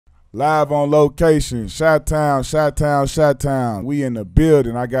Live on location, Chi-Town, Chi-Town, Chi-Town. We in the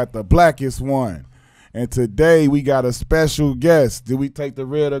building. I got the blackest one. And today we got a special guest. Did we take the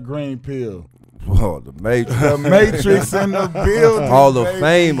red or green pill? Oh, the Matrix. The Matrix in the building. Hall of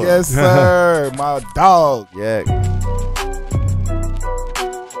baby. Famer. Yes, sir. My dog. Yeah.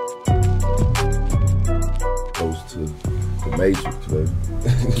 Goes to the Matrix, baby.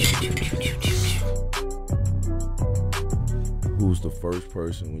 Who's the first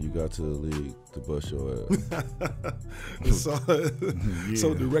person when you got to the league to bust your ass?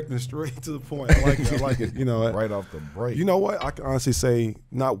 So direct and straight to the point. I like it. I like it. You know, Right off the break. You know what? I can honestly say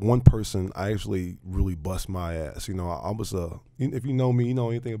not one person I actually really bust my ass. You know, I was if you know me, you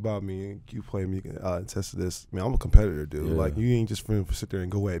know anything about me, and you play me, you can attest to this. I mean, I'm a competitor, dude. Yeah. Like, you ain't just finna sit there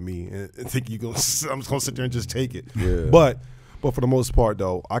and go at me and think I'm just gonna sit there and just take it. Yeah. But for the most part,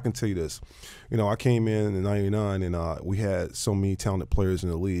 though, I can tell you this. You know, I came in '99, and we had so many talented players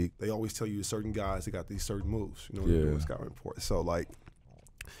in the league. They always tell you certain guys, they got these certain moves. You know, when you do a scouting report. So, like,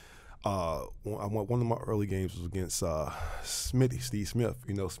 one of my early games was against Smitty, Steve Smith.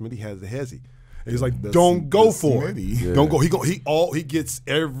 You know, Smitty has the hezzy. And he's like, don't go for it. Yeah. Don't go. He gets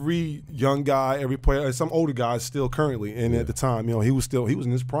every young guy, every player, and some older guys still currently. And at the time, you know, he was in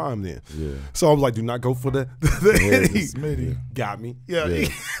his prime then. Yeah. So I was like, do not go for the Smitty. Got me. Yeah.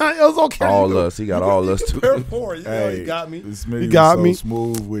 It was okay. All us. He got all us too. Hey, he got me. Smitty He got was me. so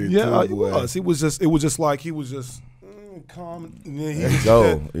smooth with it. Yeah, too, he was. It was just like he was just calm. And then he was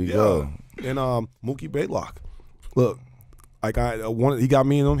There you go. And Mookie Baylock, look, like he got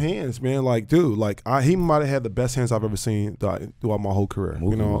me in them hands, man. Like, dude, like he might have had the best hands I've ever seen throughout my whole career. Mookie,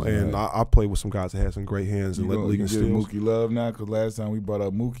 you know, and I played with some guys that had some great hands and league You and give steals. Mookie love now? Because last time we brought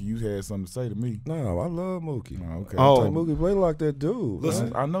up Mookie, you had something to say to me. No, I love Mookie. Oh, okay. Oh. Mookie play like that dude.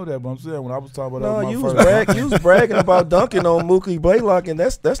 Listen, I know that, but I'm saying when I was talking about No, that was you my was, first you was bragging about dunking on Mookie Blaylock, and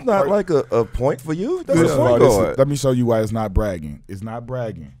that's not like a point for you. That's First a of all, point guard. let me show you why it's not bragging. It's not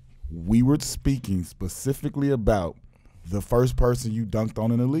bragging. We were speaking specifically about the first person you dunked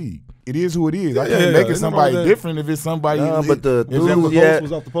on in the league. It is who it is. I can't make it somebody different if it's somebody. Nah, but the was that dude, the yeah. post?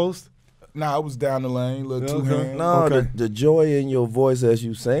 Was off the post? Nah, I was down the lane, little two hand. No, Okay. the joy in your voice as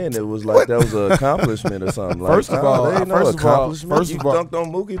you saying it was like that was an accomplishment or something. Like, First of all, there ain't no first of all, accomplishment. You dunked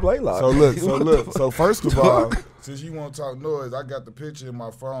on Mookie Blaylock. So first of all, since you want to talk noise, I got the picture in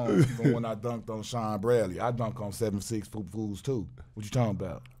my phone from when I dunked on Sean Bradley. I dunked on 7'6" fools too. What you talking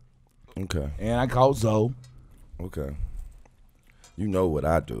about? Okay. And I caught Zoe. Okay. You know what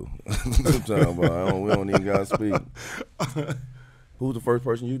I do. I'm talking about. We don't even gotta speak. Who's the first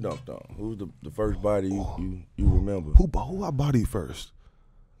person you dunked on? Who's the first body you remember? Who I bodied first?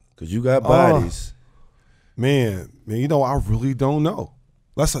 Because you got bodies. Man, you know, I really don't know.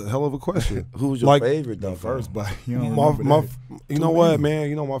 That's a hell of a question. Who was your favorite The dunk? first body. You don't my, remember my, that. you know what, man?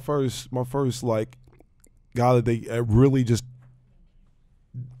 You know, my first like guy that they really just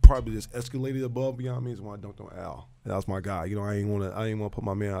probably just escalated above beyond me is when I dunked on Al. That was my guy. You know, I ain't want to put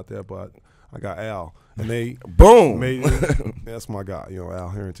my man out there, but I got Al, and they Boom. made it. That's my guy. You know, Al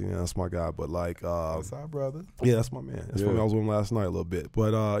Harrington. Yeah, that's my guy. But like, That's our brother. yeah, that's my man. That's my man. I was with him last night a little bit.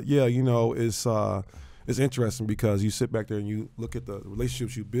 But yeah, you know, it's interesting because you sit back there and you look at the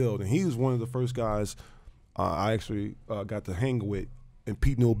relationships you build, and he was one of the first guys I actually got to hang with in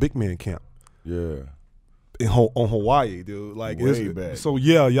Pete Newell Big Man Camp. Yeah. On Hawaii, dude. Like, Way back. So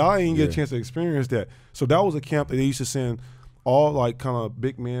yeah, y'all ain't get a chance to experience that. So that was a camp that they used to send all like kind of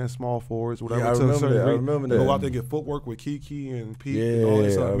big men, small forwards, whatever. Yeah, I remember that. Go out there and get footwork with Kiki and Pete Yeah, and all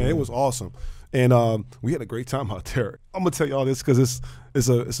that stuff. I Man, it was awesome. And we had a great time out there. I'm gonna tell y'all this because it's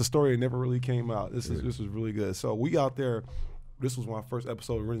a story that never really came out. This is really good. So we out there. This was my first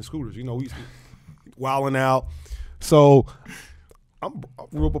episode of renting scooters. You know, we wilding out. So I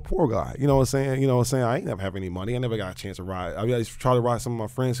grew up a poor guy. You know what I'm saying? I ain't never have any money. I never got a chance to ride. I mean, I used to try to ride some of my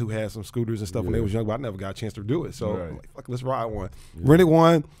friends who had some scooters and stuff when they was young, but I never got a chance to do it. So I'm like, fuck, let's ride one. Rented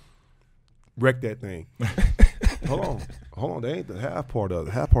one, wrecked that thing. Hold on. They ain't the half part of it.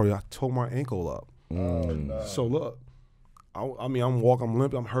 The half part of it, I tore my ankle up. So look, I mean, I'm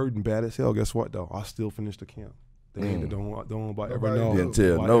limping, I'm hurting bad as hell. Guess what though? I still finished the camp. They ain't don't nobody ever know. Didn't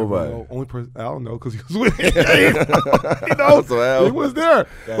tell nobody. Only person I don't know because he was with me. You know, So Al, he was there.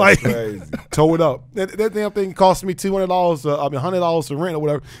 That's like crazy. tow it up. That damn thing cost me $200. $100 to rent or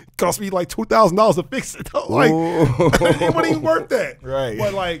whatever. It cost me like $2,000 to fix it. Like it wasn't even worth that.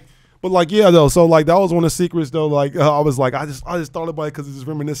 Right. But like yeah though. So like that was one of the secrets though. Like I was like I just thought about it because it's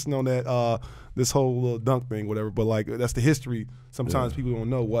reminiscent on that this whole little dunk thing whatever. But like that's the history. Sometimes people don't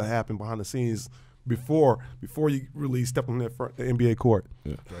know what happened behind the scenes. Before you really step on that front, the NBA court.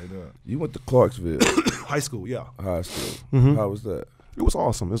 Yeah. You went to Clarksville High school, yeah. High School. Mm-hmm. How was that? It was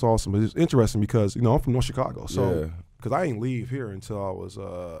awesome. It's awesome. It's interesting because, you know, I'm from North Chicago. So, because I didn't leave here until I was,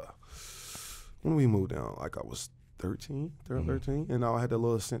 when we moved down, like I was 13, and I had that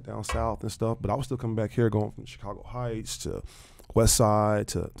little stint down south and stuff, but I was still coming back here, going from Chicago Heights to West Side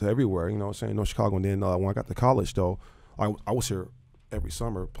to everywhere, you know what I'm saying, North Chicago. And then when I got to college, though, I was here every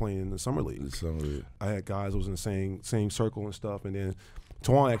summer playing in the summer league. I had guys that was in the same circle and stuff, and then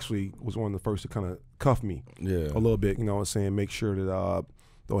Twan actually was one of the first to kind of cuff me a little bit, you know what I'm saying, make sure that,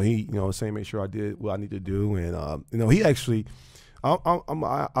 he, you know what I'm saying, make sure I did what I need to do. And, you know, he actually, I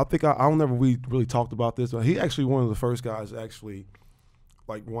think I don't never really talked about this, but he actually one of the first guys actually,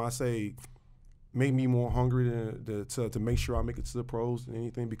 like when I say made me more hungry to make sure I make it to the pros than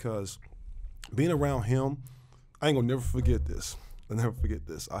anything, because being around him, I ain't gonna never forget this. I'll never forget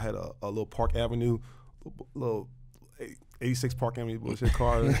this. I had a little Park Avenue, little 86 Park Avenue bullshit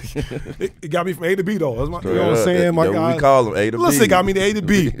car. It got me from A to B though. That's you know what I'm saying? My guy. We call them A to B. Listen, it got me to A to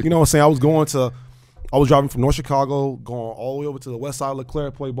B. You know what I'm saying? I was driving from North Chicago, going all the way over to the west side of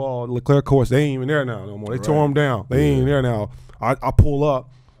Leclerc, play ball. Leclerc course, they ain't even there now no more. They tore them down. They ain't even there now. I pull up.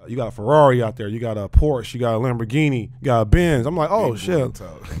 You got a Ferrari out there. You got a Porsche. You got a Lamborghini. You got a Benz. I'm like, oh, shit.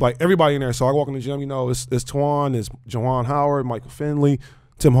 Like, everybody in there. So I walk in the gym, you know, it's Twan, it's Jawan Howard, Michael Finley,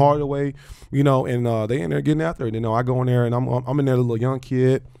 Tim Hardaway, you know, and they in there getting after it. You know, I go in there, and I'm in there, a little young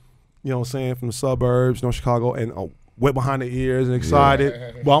kid, you know what I'm saying, from the suburbs, North Chicago, and wet behind the ears and excited.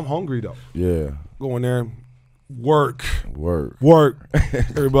 Yeah. But I'm hungry, though. Yeah. Go in there, work.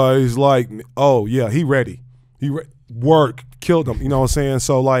 Everybody's like, oh, yeah, he ready. Work. Killed them, you know what I'm saying?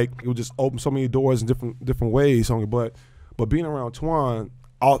 So like it would just open so many doors in different ways. But being around Twan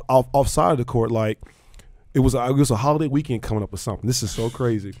offside of the court, like it was a holiday weekend coming up or something. This is so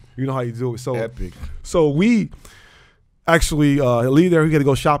crazy. You know how you do it. So epic. So we actually leave there. We had to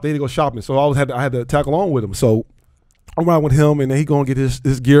go shop. They had to go shopping. So I had to tag along with him. So I'm riding with him, and then he gonna get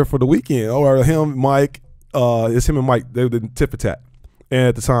his gear for the weekend. Or him, Mike. It's him and Mike. They were the tit for tat. And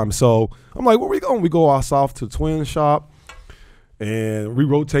at the time, so I'm like, where we going? We go out south to the Twin shop. And we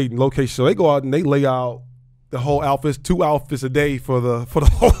rotate in locations. So they go out and they lay out the whole outfits, 2 outfits a day for the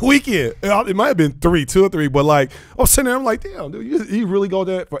whole weekend. It might have been 2 or 3, but like I was sitting there, I'm like, damn, dude, you really go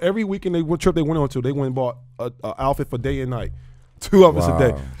there for every weekend trip they went on to, they went and bought an outfit for day and night. 2 outfits a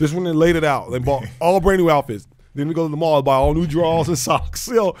day. Just went and laid it out. They bought all brand new outfits. Then we go to the mall and buy all new drawers and socks,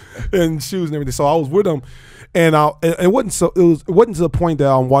 you know, and shoes and everything. So I was with them. And it wasn't to the point that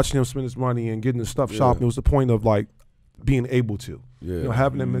I'm watching him spend his money and getting the stuff shopping. It was the point of like being able to, you know,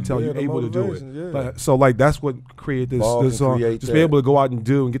 having that mentality, you're able to do it. Yeah. So like that's what created this just be able to go out and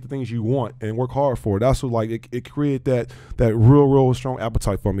do and get the things you want and work hard for it. That's what like it created that real strong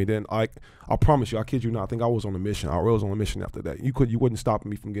appetite for me. Then I promise you, I kid you not, I think I was on a mission. I was on a mission after that. You wouldn't stop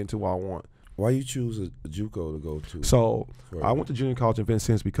me from getting to what I want. Why you choose a JUCO to go to? So I went to junior college in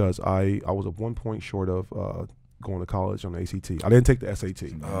Vincennes because I was 1 point short of going to college on the ACT. I didn't take the SAT.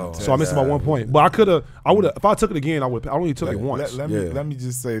 So I missed about 1 point. But I would have, if I took it again, I only took it once. Let me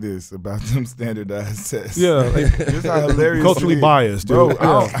just say this about them standardized tests. Yeah. This how hilarious culturally biased, dude.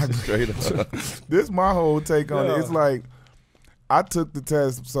 Bro, this is my whole take on it. It's like, I took the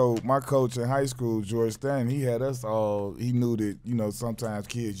test, so my coach in high school, George Stanton, he had us all, he knew that, you know, sometimes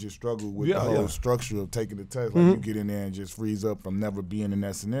kids just struggle with the whole structure of taking the test. Like, you get in there and just freeze up from never being in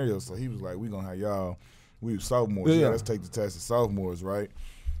that scenario. So he was like, we going to have y'all, we were sophomores. Yeah, let's take the test as sophomores, right?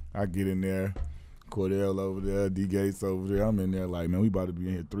 I get in there, Cordell over there, D Gates over there. I'm in there like, man, we about to be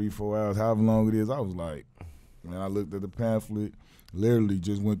in here 3-4 hours, however long it is. I was like, man, I looked at the pamphlet, literally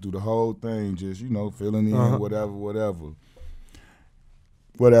just went through the whole thing, just, you know, filling in, whatever.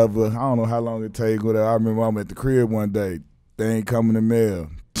 I don't know how long it takes, whatever. I remember I'm at the crib one day. They ain't coming to mail.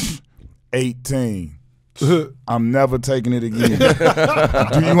 18. I'm never taking it again.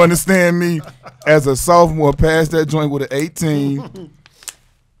 Do you understand me? As a sophomore, passed that joint with an 18.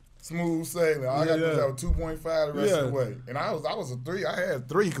 Smooth sailing. I got this out 2.5 the rest of the way. And I was a 3. I had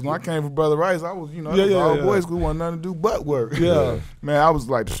 3 because when I came from Brother Rice, I was, you know, all boys school, wasn't nothing to do but work. Yeah. Man, I was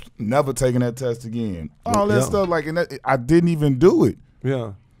like, never taking that test again. All that stuff, like, and I didn't even do it.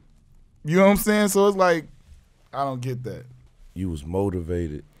 Yeah. You know what I'm saying? So it's like, I don't get that. You was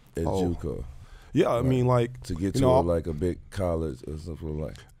motivated at JUCO. Yeah, I mean, like, to get to like a big college or something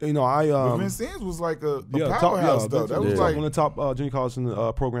like. You know, but Vincennes was like a powerhouse though. That was like one of the top junior colleges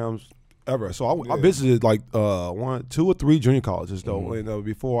and programs ever. So I visited like 1, 2, or 3 junior colleges though, and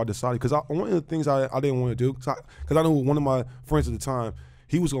before I decided, because one of the things I didn't want to do, because I knew one of my friends at the time.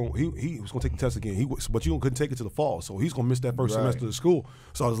 He was gonna take the test again. But you couldn't take it to the fall, so he's gonna miss that first semester of school.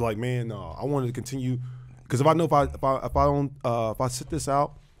 So I was like, man, no, I wanted to continue, because if I know if I sit this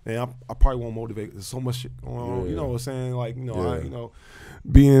out and I probably won't motivate. There's so much shit going on. You know what I'm saying? Like, you know, Yeah.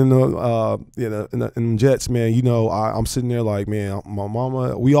 Being in the Jets, man, you know, I'm sitting there like, man, my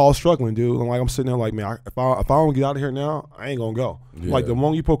mama, we all struggling, dude. And like, I'm sitting there like, man, if I don't get out of here now, I ain't gonna go. Yeah. Like, the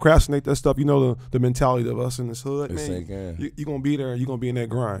moment you procrastinate that stuff, you know the mentality of us in this hood, It's man. You're gonna be there. You're gonna be in that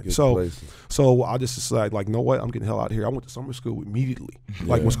grind. Get So I just decided, like, you know what? I'm getting the hell out of here. I went to summer school immediately.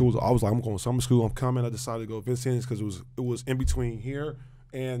 Like, when school was, I was like, I'm going to summer school. I'm coming. I decided to go to Vincennes because it was in between here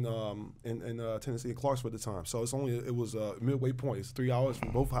and Tennessee and Clarksville at the time. So it was a midway point. It's 3 hours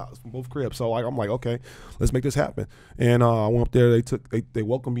from both cribs. So like, I'm like, okay, let's make this happen. And I went up there. They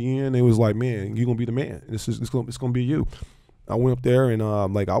welcomed me in. They was like, man, you're gonna be the man. It's gonna be you. I went up there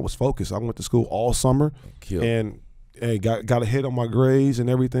and like, I was focused. I went to school all summer and got ahead on my grades and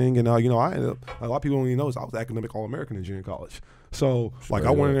everything. And you know, I ended up, a lot of people don't even know this, I was academic All-American in junior college. So like,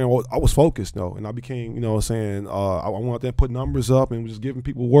 I went in there and I was focused though, and I became, you know what I'm saying, I went out there and put numbers up and was just giving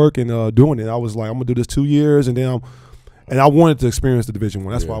people work and doing it. I was like, I'm gonna do this 2 years, and then I wanted to experience the Division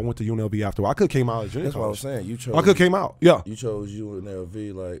I. That's why I went to UNLV after. I could have came out of junior college. That's what I was saying. You chose. I could have came out. Yeah. You chose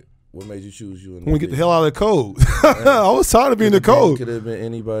UNLV. Like, what made you choose UNLV? When we get the hell out of the code. I was tired of being the code. Could have been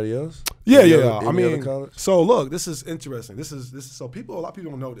anybody else. Yeah. I mean, so look, this is interesting. This is so a lot of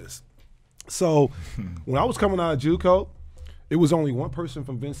people don't know this. So when I was coming out of JUCO, it was only one person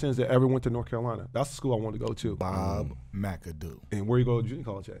from Vincennes that ever went to North Carolina. That's the school I wanted to go to. Bob McAdoo. And where you go to junior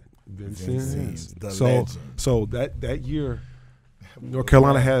college at? Vincennes. The legend. So that year, North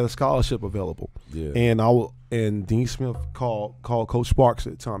Carolina had a scholarship available. Yeah. And Dean Smith called Coach Sparks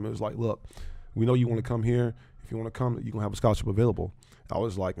at the time. It was like, look, we know you want to come here. If you want to come, you're gonna have a scholarship available. I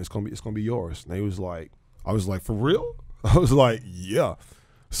was like, it's gonna be yours. And I was like, for real? I was like, yeah.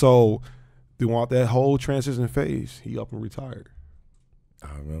 So throughout that whole transition phase, he up and retired.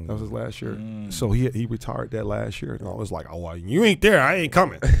 I remember. That was his last year. So he retired that last year. And I was like, oh, well, you ain't there. I ain't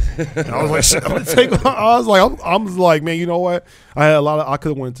coming. And I was like, shit, I'm gonna take. I was like, man, you know what? I had I could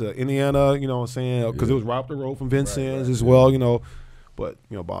have went to Indiana, you know what I'm saying? Because it was right up the road from Vincennes as well, you know. But,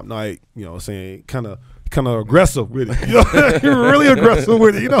 you know, Bob Knight, you know what I'm saying, kind of aggressive with it. You know, you're really aggressive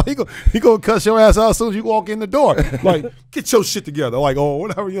with it. You know, he gonna cuss your ass out as soon as you walk in the door. Like, get your shit together. Like, oh,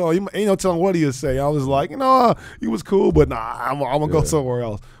 whatever, you know, ain't no telling what he'll say. I was like, you know, he was cool, but nah, I'm gonna go somewhere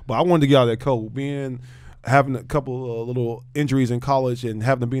else. But I wanted to get out of that cold. Having a couple of little injuries in college and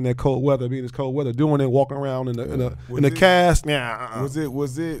having to be in that cold weather, doing it, walking around in the cast. Nah.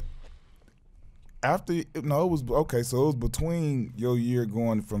 Was it after? No, it was okay. So it was between your year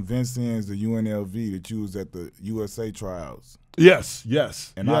going from Vincennes to UNLV that you was at the USA trials. Yes.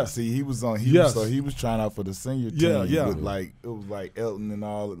 And I see he was on. He was trying out for the senior team. Yeah. With like, it was like Elton and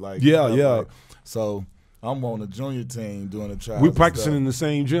all. Like, yeah. Like, so I'm on the junior team doing the trials. We practicing in the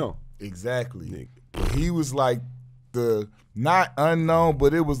same gym. Exactly. He was like the not unknown,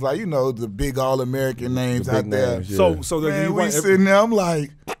 but it was like, you know, the big All-American names out there. Names, yeah. So man, we sitting there. I'm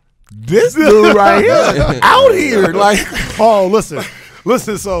like, this dude right here, out here, like. Oh, listen.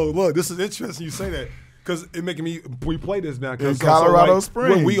 So look, this is interesting you say that, because it making me replay this now. In Colorado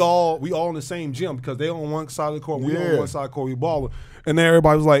Springs, we all in the same gym, because they on one side of the court, we on one side of the court, we balling. And then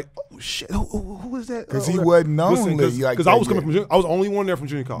everybody was like, "Oh shit, who is that?" Because he wasn't known. Because I was coming from, I was only one there from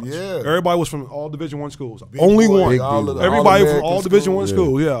junior college. Yeah, everybody was from all Division I schools. Big only boy, one. Everybody from all Division I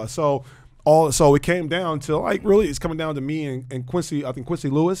schools. Yeah. So it came down to, like, really, it's coming down to me and Quincy. I think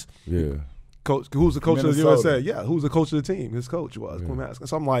Quincy Lewis. Yeah. Coach, who's the coach Minnesota. of the USA? Yeah, who's the coach of the team? His coach was Quentin Haskins.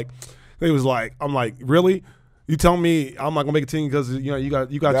 So I'm like, I'm like, really? You telling me I'm not gonna make a team because you know you got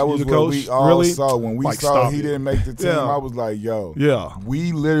that was the what coach? We all really? saw when we saw he didn't make the team. I was like, yo,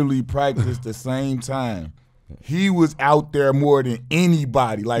 we literally practiced the same time. He was out there more than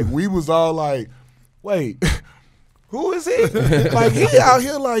anybody. Like, we was all like, wait, who is he? Like, he out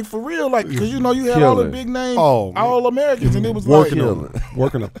here, like, for real, like, because you know you had all the big names, all Americans, and it was working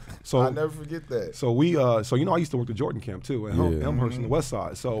them. So I'll never forget that. So you know, I used to work the Jordan camp too, and Elmhurst in the West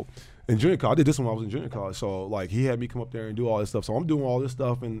Side. So in junior college, I did this when I was in junior college. So like, he had me come up there and do all this stuff. So I'm doing all this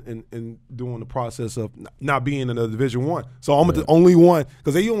stuff and doing the process of not being in a Division I. So I'm the only one,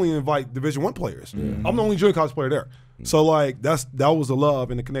 because they only invite Division I players. I'm the only junior college player there. So like, that was the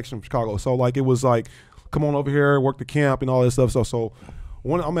love and the connection from Chicago. So like, it was like, come on over here, work the camp and all this stuff. So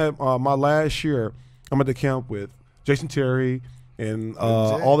when I'm at my last year, I'm at the camp with Jason Terry and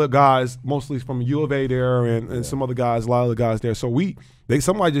all the guys, mostly from U of A there, and some other guys, a lot of the guys there. So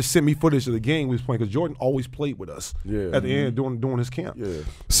somebody just sent me footage of the game we was playing, because Jordan always played with us at the end during his camp. Yeah.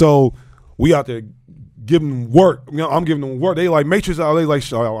 So we out there giving them work. You know, I'm giving them work. They like Matrix. They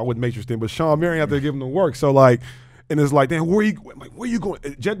like, I wouldn't Matrix them, but Shawn Marion out there giving them work. So like, And it's like, damn, where you going?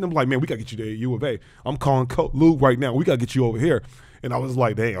 Jet and them like, man, we got to get you to U of A. I'm calling Lou right now. We got to get you over here. And I was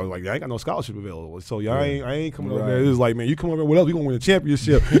like, dang, I ain't got no scholarship available. So I ain't coming over there. It was like, man, you come over there, what else? We going to win a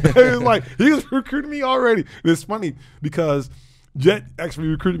championship. It was like, he was recruiting me already. And it's funny because Jet actually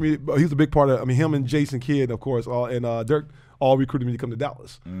recruited me. He was a big part of, him and Jason Kidd, of course, and Dirk all recruited me to come to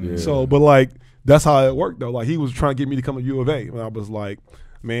Dallas. Yeah. So, but like, that's how it worked though. Like, he was trying to get me to come to U of A. And I was like,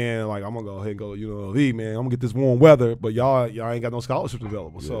 man, like, I'm going to go ahead and go to UNLV, man. I'm going to get this warm weather, but y'all ain't got no scholarships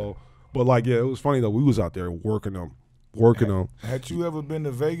available. Yeah. So, but like, yeah, it was funny though. We was out there working them. Had you ever been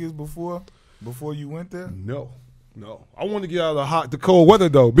to Vegas before you went there? No. I want to get out of the cold weather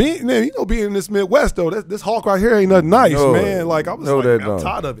though. Being in this Midwest though, this Hawk right here ain't nothing nice, man. Like I was I'm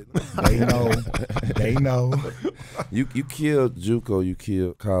tired of it. They know. You killed JUCO. You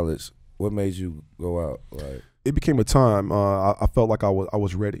killed college. What made you go out? Like it became a time. I felt like I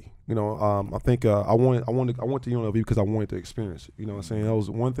was ready. I think I went to UNLV because I wanted to experience it. You know what I'm saying? That was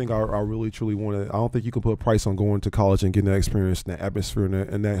one thing I really, truly wanted. I don't think you can put a price on going to college and getting that experience and that atmosphere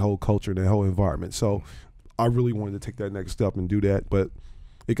and that whole culture and that whole environment. So I really wanted to take that next step and do that. But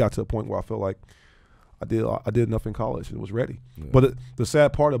it got to a point where I felt like I did enough in college and was ready. Yeah. But the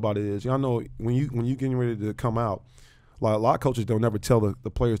sad part about it is, y'all know when you getting ready to come out, like a lot of coaches don't never tell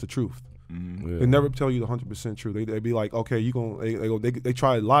the players the truth. Yeah. They never tell you the 100% truth. They be like, okay, they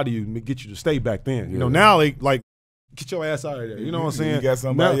try to lie to you and get you to stay back then. Yeah. Now they like get your ass out of there. You know what I'm saying? You got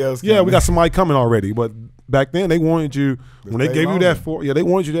somebody else. Yeah, we got somebody coming already. But back then they wanted you when they gave you that they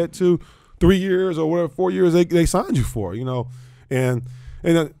wanted you that 2-3 years or whatever 4 years they signed you for. And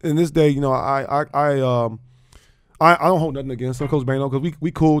in this day, I don't hold nothing against him, Coach Bano, because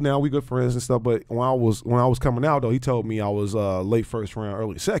we cool now, we good friends and stuff. But when I was coming out though, he told me I was late first round,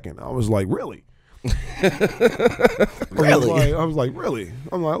 early second. I was like, really? Really? I was like, really?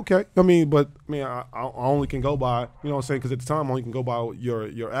 I'm like, okay. I only can go by, you know what I'm saying? Because at the time, I only can go by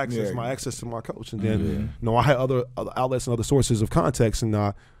your access, my access to my coach, and then I had other outlets and other sources of context, and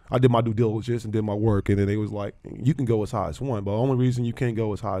I did my due diligence and did my work, and then they was like, you can go as high as one, but the only reason you can't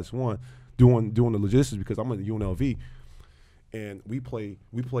go as high as one. Doing the logistics because I'm at the UNLV, and we play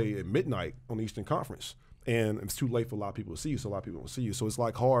at midnight on the Eastern Conference, and it's too late for a lot of people to see you, so a lot of people don't see you. So it's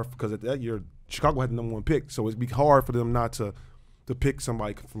like hard because at that year Chicago had the #1 pick, so it'd be hard for them not to pick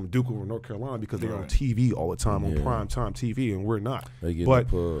somebody from Duke or North Carolina because they're on TV all the time on prime time TV, and we're not.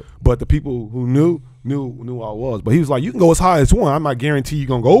 But the people who knew I was. But he was like, you can go as high as one. I'm not guarantee you're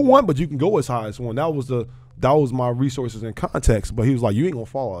gonna go one, but you can go as high as one. That was my resources and context, but he was like, you ain't going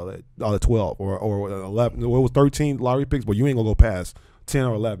to fall out of 12 or 11. It was 13 lottery picks, but you ain't going to go past 10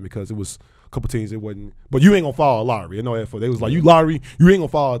 or 11 because it was a couple teams it wasn't. But you ain't going to follow a lottery. You know that for. They was like, you lottery, you ain't going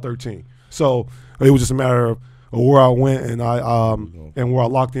to follow at 13. So it was just a matter of where I went and and where I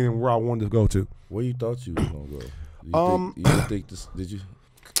locked in and where I wanted to go to. Where you thought you was going to go? Did you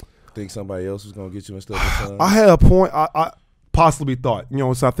think somebody else was going to get you instead of time? I had a point. I possibly thought,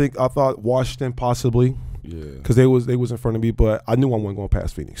 so I thought Washington possibly. Yeah, because they was in front of me, but I knew I wasn't going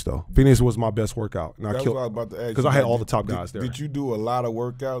past Phoenix though. Phoenix was my best workout, and That's what I was about to ask because I had all the top guys there. Did you do a lot of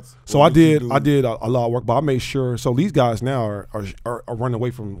workouts? So I did a lot of work, but I made sure. So these guys now are running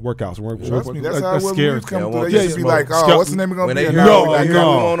away from workouts. Trust me, that's how scary. They used to be like, oh, what's the name going to be? No,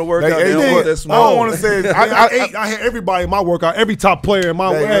 on the workout. I don't want to say it. I had everybody in my workout, every top player in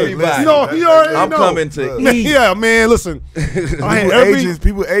my workout. I'm coming to eat. Yeah, man, listen.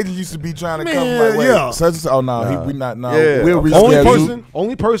 People agents used to be trying to come like, oh no, we not now. Yeah. We'll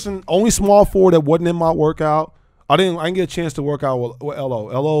reschedule. Only small forward that wasn't in my workout. I didn't get a chance to work out with LO.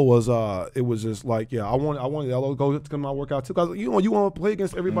 LO was it was just like I wanted LO to go to my workout too because you want to play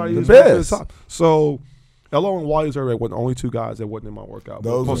against everybody who's at the top. So LO and Wally Zurek were the only two guys that wasn't in my workout. They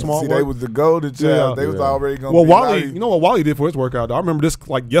was the golden child. They was already going. Well, Wally, you know what Wally did for his workout? Though? I remember this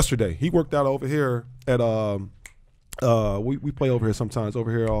like yesterday. He worked out over here at we play over here sometimes over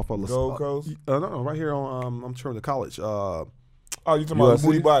here off of Gold Coast. No, right here on I'm sure the college. Oh, you talking about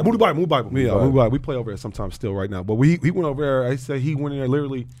Moody Bible? Moody Bible. Yeah, Moody Bible. We play over there sometimes still right now. But he went over there. I say he went in there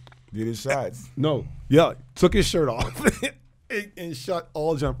literally. Did his shots? No. Yeah, took his shirt off and shot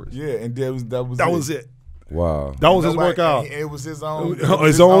all jumpers. Yeah, and that was it. Wow. That was his workout. It was his own.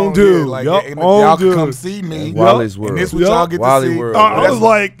 His own dude. Like, y'all could come see me. Wally's World. And this what y'all get to see. I was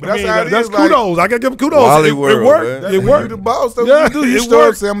like, that's kudos. I got to give him kudos. Wally World, it worked. It worked. You the boss. You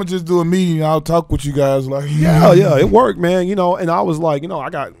start saying, I'm going to just do a meeting. I'll talk with you guys. Like, yeah, it worked, man. And I was like, I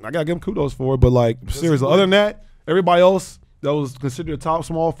got to give him kudos for it. But, like, seriously, other than that, everybody else that was considered a top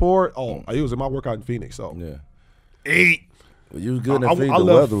small forward, he was in my workout in Phoenix. So, 8. Well, you was good in Phoenix. The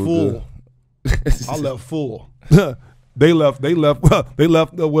weather was good. I left full. They left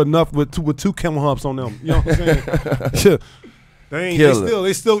with enough with two camel humps on them. You know what I'm saying?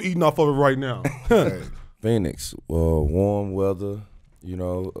 They still eating off of it right now. Phoenix, warm weather, you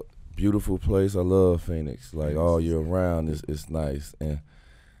know, beautiful place. I love Phoenix. Like all year round, it's nice. And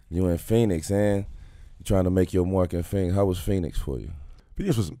you in Phoenix, and you're trying to make your mark in Phoenix. How was Phoenix for you?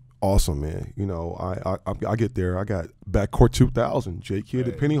 Phoenix was awesome, man. You know, I get there. I got backcourt 2000, J Kidd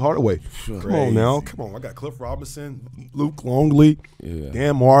and Penny Hardaway. Come on now, come on. I got Cliff Robinson, Luke Longley,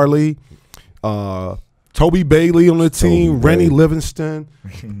 Dan Marley, Toby Bailey on the team, Rennie Livingston.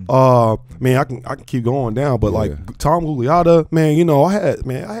 Man, I can keep going down, but like Tom Gugliotta, man, you know, I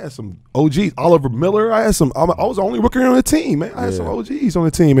had some OGs. Oliver Miller, I was the only rookie on the team, man. I had some OGs on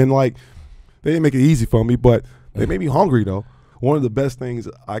the team, and like they didn't make it easy for me, but they made me hungry though. One of the best things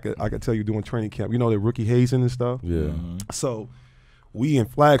I could tell you doing training camp, you know, the rookie hazing and stuff. Yeah. So we in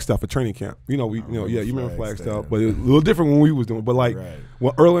Flagstaff at training camp. You know, you remember Flagstaff, but it was a little different when we was doing. But like,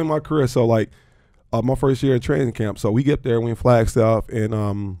 well, early in my career, so like my first year at training camp, so we get there, we in Flagstaff, and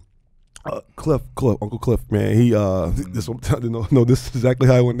Uncle Cliff, man, he this is exactly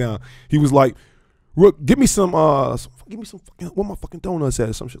how it went down. He was like, "Rook, give me some fucking what my fucking donuts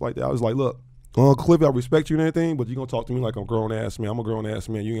at," some shit like that. I was like, "Look, Cliff, I respect you and everything, but you gonna talk to me like I'm a grown ass man. I'm a grown ass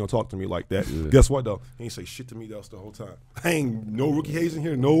man. You ain't gonna talk to me like that." Guess what though? He ain't say shit to me else the whole time. I ain't no rookie hazing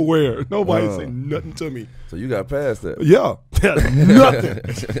here nowhere. Nobody say nothing to me. So you got past that? Yeah,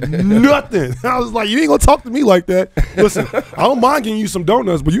 nothing. I was like, you ain't gonna talk to me like that. Listen, I don't mind giving you some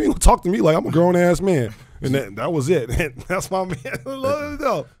donuts, but you ain't gonna talk to me like I'm a grown ass man. And that was it. That's my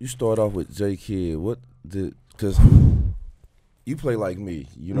man. You start off with J Kidd. Because you play like me,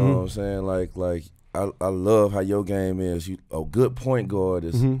 you know what I'm saying? Like I love how your game is. A good point guard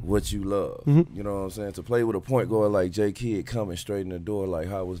is what you love. You know what I'm saying? To play with a point guard like J Kidd coming straight in the door, like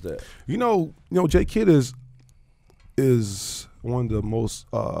how was that? You know, J Kidd is one of the most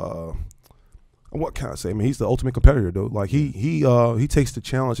what can I say? I mean, he's the ultimate competitor, though. Like he takes the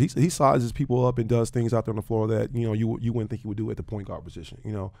challenge. He sizes people up and does things out there on the floor that you wouldn't think he would do at the point guard position.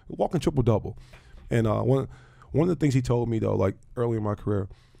 You know, walking triple double, and one of the things he told me though, like early in my career,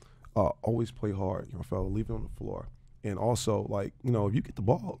 always play hard, fella, leave it on the floor. And also, like, if you get the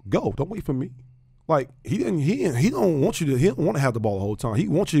ball, go. Don't wait for me. Like he don't want to have the ball the whole time. He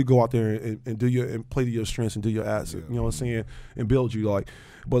wants you to go out there and play to your strengths and do your asset. You know what I'm saying? And build you out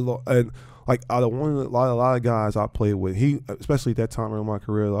of a lot of guys I played with, especially at that time in my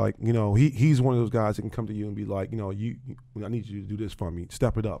career, like, he's one of those guys that can come to you and be like, I need you to do this for me.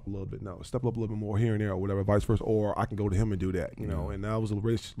 Step it up a little bit. No, step up a little bit more here and there or whatever, vice versa. Or I can go to him and do that, and that was a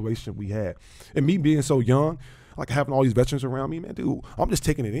relationship we had. And me being so young, like having all these veterans around me, man, dude, I'm just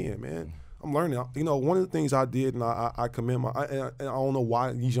taking it in, man. I'm learning. One of the things I did, and I commend I don't know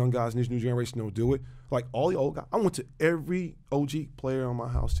why these young guys in this new generation don't do it. Like all the old guys, I went to every OG player on my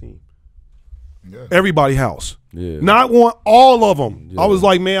house team. Yeah. Everybody house. Yeah. Not one, all of them. Yeah. I was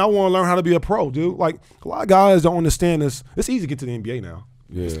like, man, I want to learn how to be a pro, dude. Like a lot of guys don't understand this. It's easy to get to the NBA now.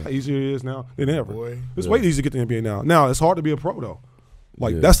 Yeah. It's how easier it is now than ever. It's way easier to get to the NBA now. Now it's hard to be a pro though.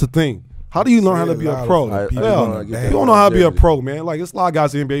 Like that's the thing. How do you learn how to be a pro? You don't know how to be a pro, man. Like it's a lot of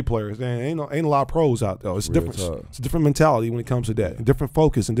guys NBA players. Man, ain't a lot of pros out there. It's different. It's a different mentality when it comes to that. And different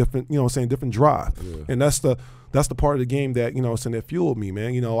focus and different, different drive. Yeah. And that's the part of the game that that fueled me,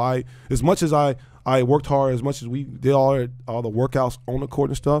 man. As much as I worked hard, as much as we did all the workouts on the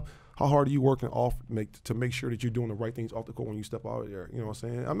court and stuff. How hard are you working to make sure that you're doing the right things off the court when you step out of there? You know what I'm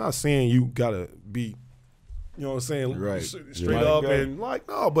saying? I'm not saying you gotta be. You know what I'm saying? Right. Straight up and like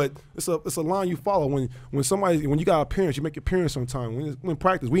no, but it's a line you follow. When you got appearance, you make your appearance on time. When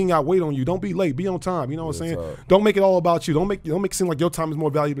practice, we ain't got to wait on you. Don't be late. Be on time. You know what I'm saying? Don't make it all about you. Don't make it seem like your time is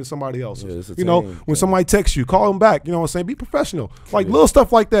more valuable than somebody else's. When somebody texts you, call them back. You know what I'm saying? Be professional. Like little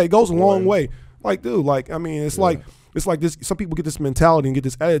stuff like that. It goes a long way. Like dude, it's like this. Some people get this mentality and get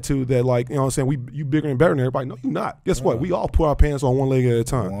this attitude that, like, you know what I'm saying, you bigger and better than everybody. No, you're not. Guess what? We all put our pants on one leg at a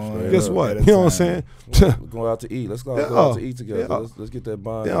time. Guess what? You know what I'm saying? We're going out to eat. Let's go out to eat together. Yeah. Let's get that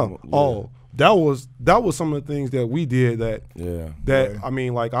bond. Yeah. Oh, that was some of the things that we did that I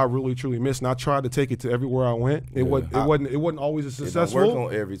mean, like, I really truly missed, and I tried to take it to everywhere I went. It wasn't always as successful. It don't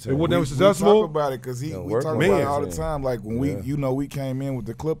work on every time. It wasn't ever successful. We talk about it because we talk about it all the time. Like when we came in with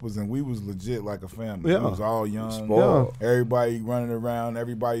the Clippers and we was legit like a family. Yeah. We was all young. Everybody running around,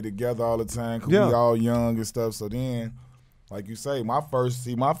 everybody together all the time because we all young and stuff. So then, like you say, my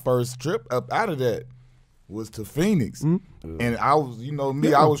first trip up out of that was to Phoenix. Mm-hmm. And I was,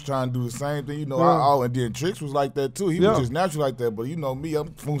 I was trying to do the same thing. And then Trix was like that too. He was just natural like that. But me,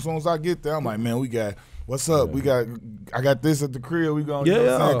 as soon as I get there, I'm like, man, what's up? I got this at the crib. We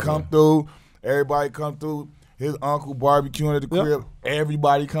gonna come through. Everybody come through. his uncle barbecuing at the crib,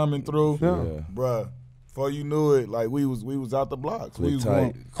 everybody coming through. Bruh. Before you knew it, like we was out the blocks. Click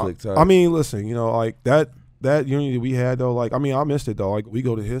tight. I mean, listen, you know, like that unity we had though, like I mean, I missed it though. Like we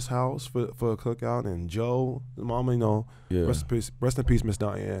go to his house for a cookout, and Joe, the mama, you know, rest in peace, Miss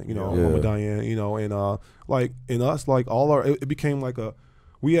Diane, you know, Mama Diane, you know, and like in us, like all our, it became like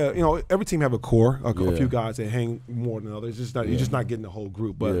we had, you know, every team have a core, a few guys that hang more than others. It's just not, you're just not getting the whole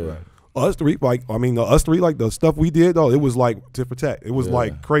group, but. Us three, like I mean, us three, like the stuff we did though, it was like tit for tat. It was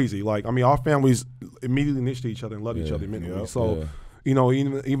like crazy. Like I mean, our families immediately niche to each other and love each other immediately. So, you know,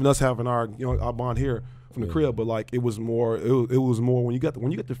 even us having our our bond here from the crib, but like it was more. It was more when you get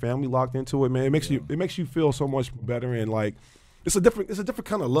the family locked into it, man. It makes you feel so much better, and like it's a different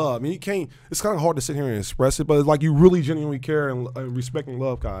kind of love. I mean, you can't. It's kind of hard to sit here and express it, but it's like you really genuinely care and respect and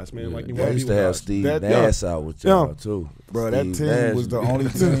love guys, man. Like you used to have Steve Nash out with y'all too. Bro, that team was the only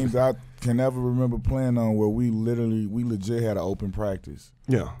team that I can never remember playing on where we legit had an open practice.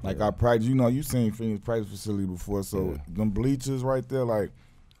 Yeah. Like our practice, you know, you seen Phoenix practice facility before, so them bleachers right there, like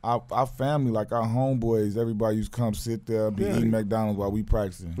our family, like our homeboys, everybody used to come sit there, be eating McDonald's while we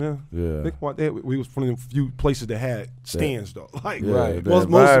practicing. Think about that. We was one of the few places that had stands though. Like most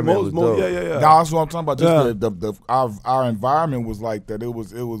that's what I'm talking about. Just our environment was like that. It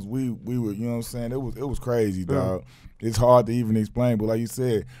was we were, you know what I'm saying? It was crazy, dog. It's hard to even explain, but like you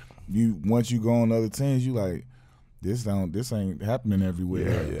said, once you go on other teams, you like this ain't happening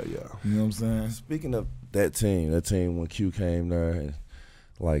everywhere. Yeah. You know what I'm saying? Speaking of that team when Q came there, and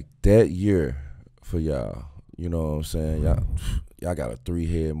like that year for y'all, you know what I'm saying? Y'all got a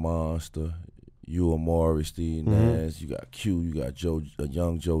 3-head monster. You, Amari, Steve Nash, you got Q, you got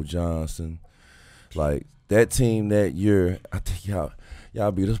young Joe Johnson. Like that team that year, I think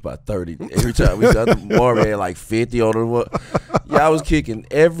y'all beat us by 30 every time we got the Amari had like 50 on the y'all was kicking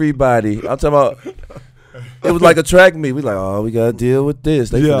everybody. I'm talking about it was like a track meet. We like, oh, we gotta deal with this.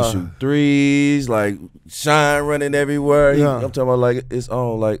 They finna shoot threes, like Shine running everywhere. I'm talking about like it's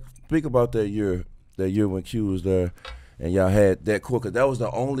on. Like speak about that year when Q was there, and y'all had that core. Cause that was the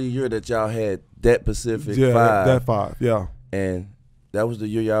only year that y'all had that Pacific five. That five, and that was the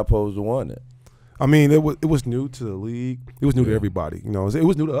year y'all supposed to won it. I mean, it was new to the league. It was new to everybody. You know, it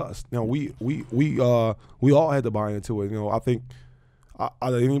was new to us. You know, we all had to buy into it. You know, I think I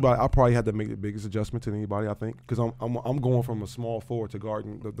probably had to make the biggest adjustment to anybody. I think because I'm going from a small forward to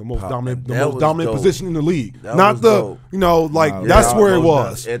guarding the most dominant position in the league. Not the that's where it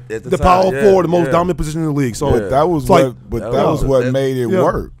was. At the power forward, the most dominant position in the league. So but that was what made it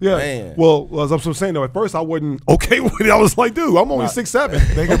work. Yeah. Man. Well, as I'm saying though, at first I wasn't okay with it. I was like, dude, I'm only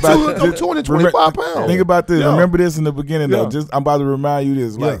 6'7". I'm 225 pounds. Think about this. Remember this in the beginning though. I'm about to remind you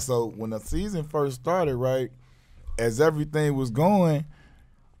this. Like so, when the season first started, right, as everything was going.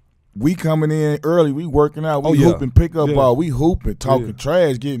 We coming in early, we working out, we hooping pickup ball, we hooping, talking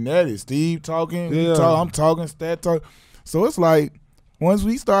trash, getting at it. Steve talking, I'm talking, Stat talking. So it's like, once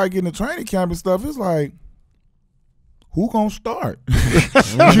we start getting the training camp and stuff, it's like, who gonna start? You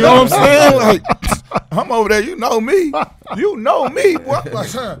know what I'm saying? Like, I'm over there, you know me. What?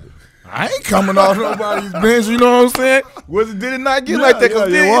 Like, I ain't coming off nobody's bench, you know what I'm saying? Did it not get like that?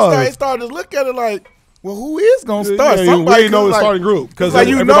 Because then it started to look at it like, well, who is going to start? Somebody know the starting group because like,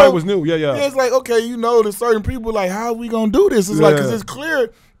 everybody was new. Yeah. It's like, okay, you know, the certain people, like, how are we going to do this? It's like, because it's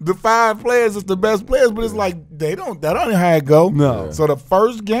clear the 5 players is the best players, but it's like, that ain't how it go. No. So the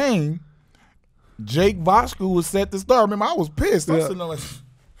first game, Jake Vosku was set to start. Remember, I was pissed. I'm sitting there like,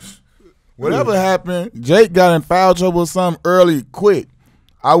 whatever happened, Jake got in foul trouble or something early, quick.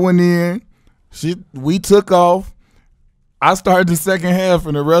 I went in. We took off. I started the second half,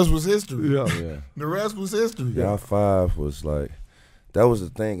 and the rest was history. The rest was history. Y'all 5 was like, that was the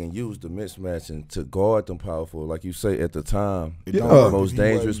thing, and used the mismatch and to guard them powerful, like you say at the time, the most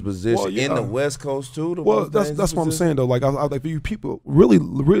dangerous position in the West Coast too. That's what I'm saying though. Like, if you people really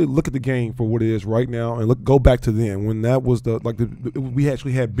look at the game for what it is right now, and go back to then when that was we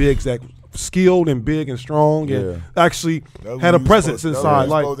actually had bigs that skilled and big and strong and actually had a presence inside.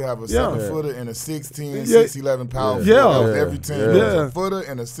 Like supposed to have a 7-footer and a 6'10", 6'11" power. That was every team. A footer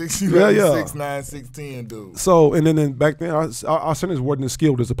and a 6'11", 6'9", 6'10" dude. So and then back then our centers weren't as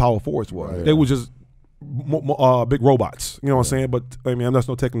skilled as the power forwards were. Right. They were just big robots. You know what I'm saying? But I mean, that's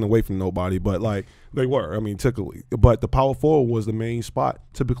no taking away from nobody. But like they were. I mean, typically. But the power forward was the main spot.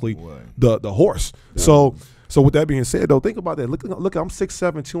 Typically, the horse. Yeah. So with that being said, though, think about that. Look, I'm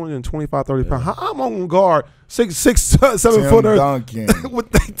 6'7", 225, 30 pounds. How I'm on guard 7-footer with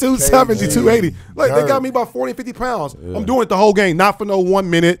 270, 280. Like they got me about 40, 50 pounds. I'm doing it the whole game, not for no 1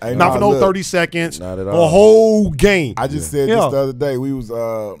 minute, not for no 30 seconds, not at all. The whole game. I just said this the other day. We was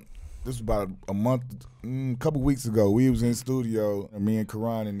this was about a month A couple weeks ago, we was in studio, and me and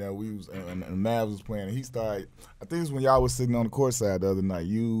Karan in there, we was and Mavs was playing, and he started. I think it was when y'all was sitting on the court side the other night.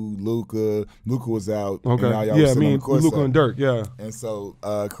 You, Luka was out. Okay, and y'all was sitting on the court Luka side. and Dirk, yeah. And so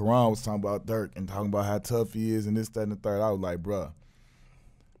Karan was talking about Dirk and talking about how tough he is and this, that, and the third. I was like, bruh,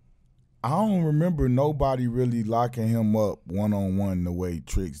 I don't remember nobody really locking him up one-on-one the way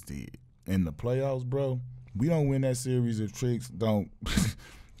Trix did. In the playoffs, bro, we don't win that series if Trix don't.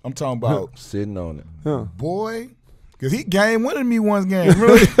 I'm talking about sitting on it. Yeah. Boy, because he game winning me one game.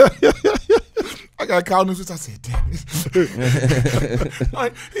 Really? I got caught in this. I said, damn it.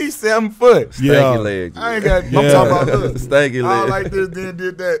 Like, he's 7 foot. Stanky legs. I ain't got, I'm talking about look. Stanky I legs. like this, then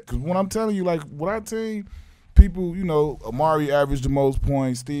did that. Because when I'm telling you, like, what I tell you, people, you know, Amari averaged the most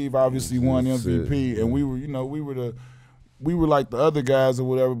points. Steve obviously won MVP. And we were, you know, we were like the other guys or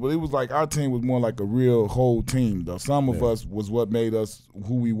whatever, but it was like our team was more like a real whole team, though. Some of us was what made us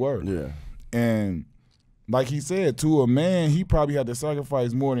who we were. Yeah. And like he said, to a man, he probably had to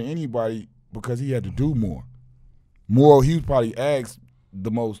sacrifice more than anybody because he had to do more. He was probably asked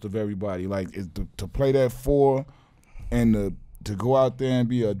the most of everybody. Like to play that 4 and to go out there and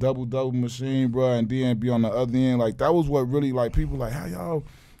be a double-double machine, bro, and then be on the other end. Like, that was what really, like, people like, how y'all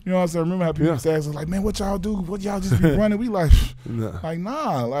 – you know what I'm saying? Remember how people say, like, man, what y'all do? What y'all just be running? We like,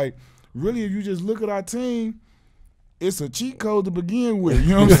 nah. Like, really, if you just look at our team, it's a cheat code to begin with.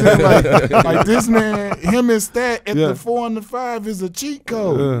 You know what I'm saying? Like this man, him and Stat at the 4 and the 5 is a cheat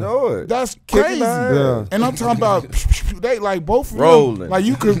code. No, that's crazy. And I'm talking about they like both of rolling. them. Like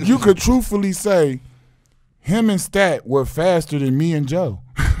you could truthfully say him and Stat were faster than me and Joe.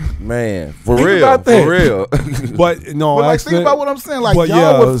 Man, for think real. But no, but like think about what I'm saying. Like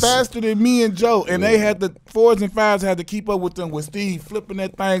y'all were faster than me and Joe, and they had the 4s and 5s had to keep up with them with Steve flipping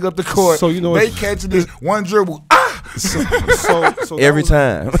that thing up the court. So you know they catching this one dribble. So every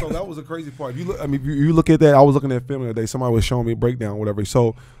time. So that was a crazy part. If you look, I mean, if you look at that. I was looking at film the other day. Somebody was showing me a breakdown, whatever.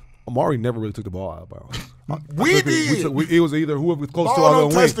 So Amari never really took the ball out of bounds. We did. It was either whoever was close ball to our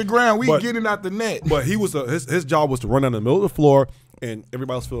don't touch the ground. We getting out the net. But he was his job was to run down the middle of the floor, and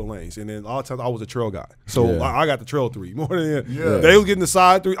everybody else filling lanes. And then all the times I was a trail guy, so I got the trail 3 more than they was getting the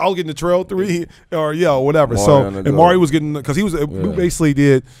side 3. I was getting the trail 3 or whatever. So and Mari was getting because he was we basically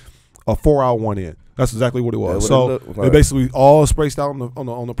did a 4 out 1 in. That's exactly what it was. So they basically all spaced out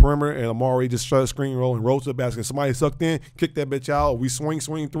on the perimeter, and Amari just shut a screen roll and rolled to the basket. Somebody sucked in, kicked that bitch out. We swing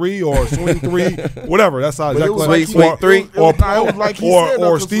 3 or swing 3, whatever. That's how exactly. Swing 3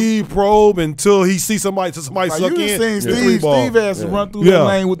 or Steve probe until he see somebody suck in. Seen Steve has to run through the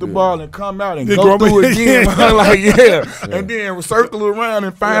lane with the ball and come out and go through it again. And then circle around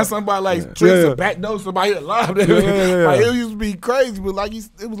and find somebody like Trix or backdoor somebody alive. Like it used to be crazy, but like it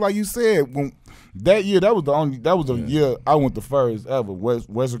was like you said when. That year, that was the year I went the first ever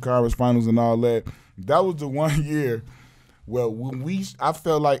Western Conference Finals and all that. That was the one year where I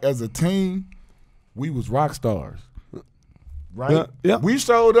felt like as a team, we was rock stars, right? Yeah. We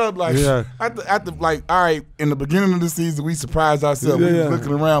showed up like after like all right in the beginning of the season, we surprised ourselves. We was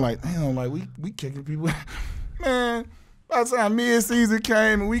looking around like damn, like we kicking people, man. By the time mid-season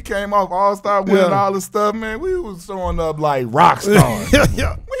came and we came off All-Star winning all this stuff, man, we was showing up like rock stars.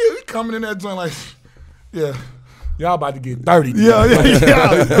 We coming in that joint like, y'all about to get 30.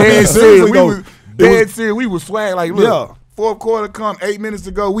 Dead serious. We was swag like, look, fourth quarter come 8 minutes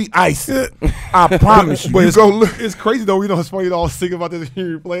ago, we iced it. I promise you. But it's crazy though. You know, it's funny to all think about this when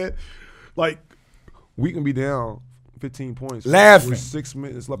you're playing. Like, we can be down 15 points. Laughing. With 6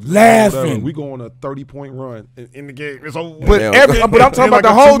 minutes left. Laughing. We go on a 30-point run in the game. It's over. But I'm talking about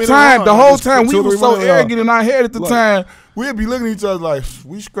the whole time. The whole time we were so arrogant in our head at the time. We'd be looking at each other like,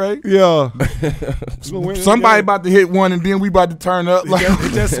 we straight. Yeah. Somebody about to hit one and then we about to turn up. Like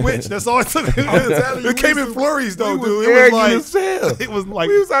that switch. That's all it took. It came in flurries though, dude. It was like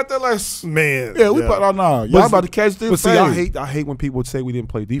we was out there like, man. Yeah, we put y'all about to catch this. But see, I hate when people say we didn't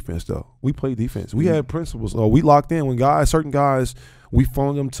play defense though. We played defense. We had principles. We locked in when certain guys. We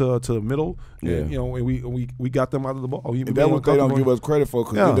phoned them to the middle, and, and we got them out of the ball. And that's what they don't give us credit for,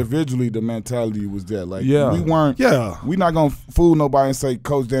 because individually the mentality was there. Like we weren't. We not gonna fool nobody and say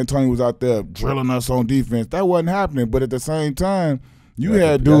Coach D'Antoni was out there drilling us on defense. That wasn't happening. But at the same time, you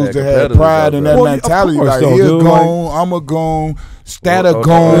had dudes that had pride in that mentality. Like he's gone, I'm a gone, Stat a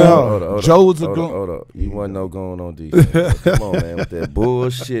gone, Joe's a gone. Hold up, you wasn't no going on defense. Come on, man, with that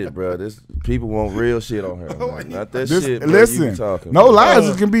bullshit, bro. People want real shit on her, man. Not that shit. Bro, listen, talking, no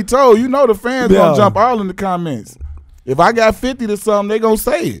lies can be told. You know the fans gonna jump all in the comments. If I got 50 to something, they gonna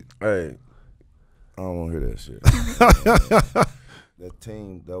say it. Hey, I don't want to hear that shit. That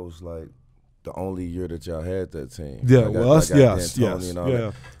team that was like the only year that y'all had that team. Yeah, like well, yes.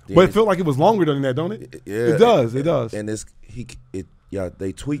 But it felt like it was longer than that, don't it? Yeah, it does. And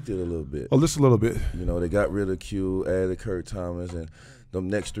they tweaked it a little bit. Oh, just a little bit. You know, they got rid of Q, added Kurt Thomas, and them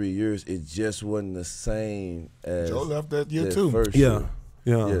next 3 years, it just wasn't the same as Joe left that year too. First Yeah.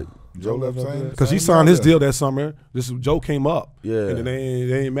 Joe left because he signed his deal that summer. Joe came up. Yeah, and then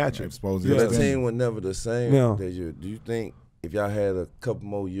they ain't match it. That team was never the same Yeah. that year. Do you think if y'all had a couple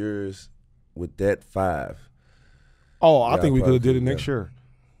more years with that 5? Oh, I think we could have did it next year.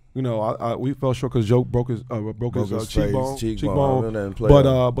 You know, we fell short because Joe broke his cheekbone.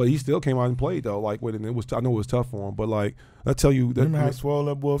 But he still came out and played though. Like, I know it was tough for him, but like I tell you, remember how swole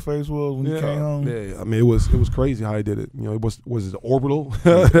that boy face was when he came home? Yeah, I mean it was crazy how he did it. You know, it was it orbital?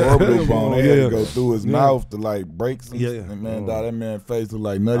 Orbital bone. They had to go through his mouth to like break some. And man, that man face looked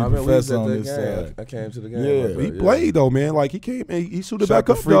like Nutty Professor on this side. I came to the game. Yeah, he played though, man. Like he came and he suited back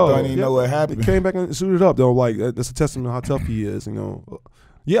up though. I didn't know what happened. He came back and suited up though. Like that's a testament to how tough he is. You know.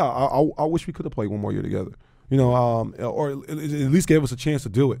 Yeah, I wish we could have played one more year together. You know, or at least gave us a chance to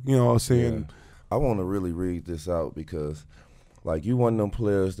do it. You know what I'm saying? Yeah. I want to really read this out because, like, you one of them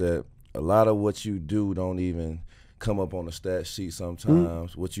players that a lot of what you do don't even come up on the stat sheet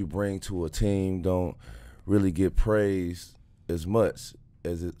sometimes. What you bring to a team don't really get praised as much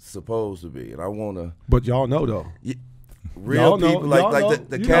as it's supposed to be. And I want to. But y'all know, though. Real people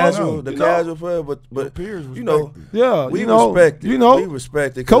the casual player, but peers you know, we respect it. You know, we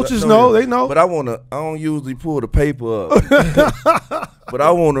respect it. Coaches know, they know. But I don't usually pull the paper up. But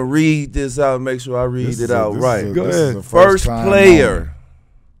I want to read this out and make sure I read it out right. Go ahead. First player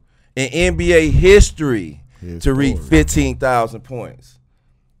in NBA history to reach 15,000 points,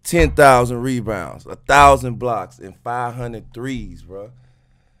 10,000 rebounds, 1,000 blocks, and 500 threes, bro.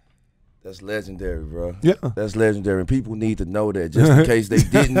 That's legendary, bro. Yeah. That's legendary. And people need to know that just in case they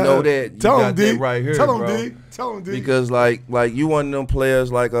didn't know that. You got that right here, Tell bro. them, D. Because, like you one of them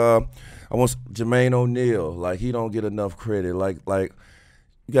players like I want Jermaine O'Neal. Like, he don't get enough credit. Like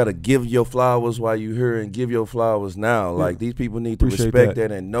you got to give your flowers while you here and give your flowers now. Like, these people need to respect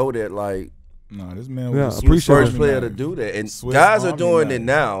that and know that, like, no, this man was the first player to do that. And guys are doing it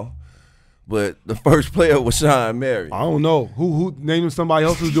now. But the first player was Shawn Marion. I don't know who naming somebody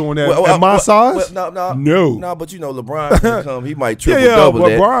else who's doing that at my size. No, but you know LeBron can come. He might triple double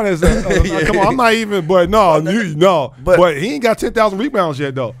that. LeBron is. Come on, I'm not even. But but he ain't got 10,000 rebounds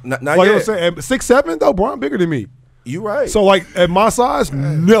yet though. Not like yet. I was saying, at 6'7" though, Bron bigger than me. You right. So like at my size,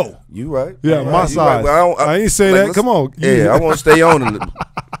 no. You right. Yeah, my size. Right. I ain't say that. Come on. Yeah, I want to stay on it.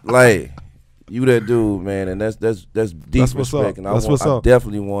 Like. You that dude, man, and that's deep respect, and I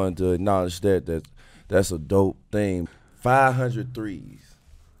definitely wanted to acknowledge that's a dope thing. 500 threes.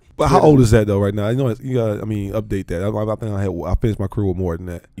 But how old is that though? Right now, you know, you got. I mean, update that. I think I finished my career with more than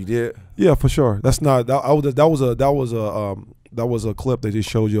that. You did? Yeah, for sure. That's not. That was a clip that just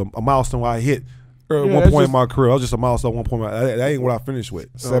showed you a milestone I hit. At one point in my career, I was just a milestone. At one point, that ain't what I finished with.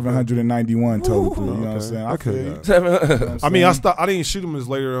 791 total. You know what I'm saying? I mean, I didn't shoot them as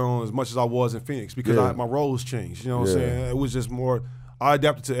later on as much as I was in Phoenix because my roles changed. You know what I'm saying? It was just more. I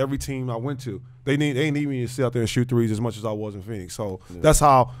adapted to every team I went to. They need me to sit out there and shoot threes as much as I was in Phoenix. So that's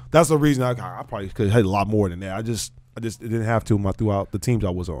the reason I probably could have had a lot more than that. I just didn't have to throughout the teams I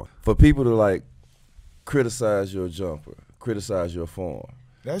was on. For people to like criticize your jumper, criticize your form.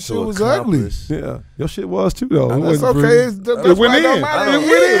 That shit was ugly. Yeah, your shit was too though. That's okay. It went in.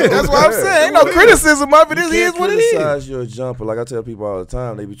 That's what I'm saying. Ain't no criticism of it. This is what it is. Criticize your jumper. Like I tell people all the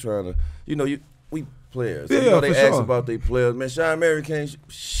time, they be trying to, we players. Yeah, they ask about their players. Man, Shawn Marion can't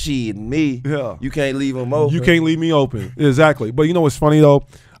shit me. Yeah, you can't leave him open. You can't leave me open. Exactly. But you know what's funny though?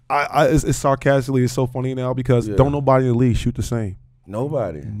 It's sarcastically. It's so funny now because don't nobody in the league shoot the same.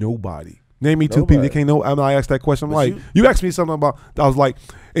 Nobody. Name me two people that can't know. I asked that question. I'm like, you asked me something about. I was like,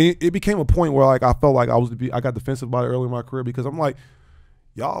 and it became a point where like I felt like I got defensive about it early in my career because I'm like,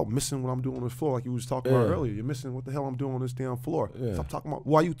 y'all missing what I'm doing on this floor, like you was talking about earlier. You're missing what the hell I'm doing on this damn floor. Yeah. Stop talking about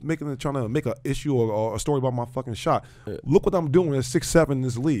why you trying to make an issue or a story about my fucking shot. Yeah. Look what I'm doing at 6'7" in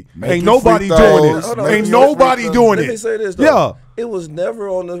this league. Ain't nobody doing this. Ain't nobody doing it. Let me say this though. Yeah. It was never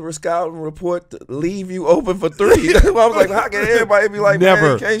on the scouting report to leave you open for three. I was like, how can everybody be like,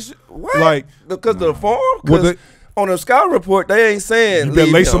 never. Man, what? Like, because of the form? Because on the scouting report, they ain't saying you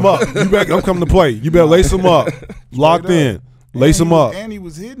better lace them up. I'm coming to play. You better lace them up. Locked in. Lace him up. And he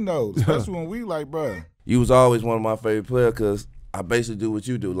was hitting those. That's when we like, bro. You was always one of my favorite players because I basically do what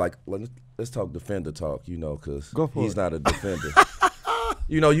you do. Like, let's talk defender talk, because he's not a defender.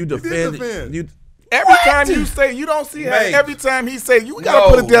 You defend. Every time you say, you don't see how Mate. every time he say, you got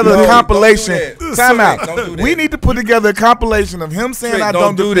to put together a no, compilation. don't do that. Time out. Don't do that. We need to put together a compilation of him saying Trix, I don't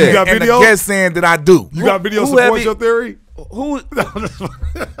don't do do that. that, You got and video? the guest saying that I do. You got video who have support you- your theory? Who?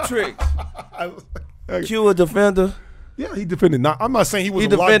 Trix. Q a defender. Yeah, he defended. I'm not saying he was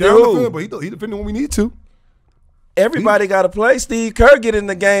He a lockdown defended who? defender, but he defended when we need to. Everybody got to play. Steve Kerr get in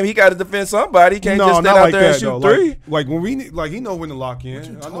the game. He got to defend somebody. He can't just stand out there and shoot three. Like when we need, like he know when to lock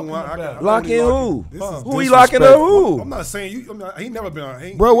in. I know when I know Lock when in to who? This is Who he locking up? disrespectful. I'm Who? not saying you. He never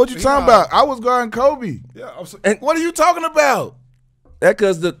been. Bro, what you he talking not- about? I was guarding Kobe. Yeah, I'm saying. And What are you talking about? that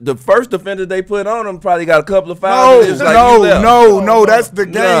because the first defender they put on him probably got a couple of fouls. No, It's like you left. no. That's the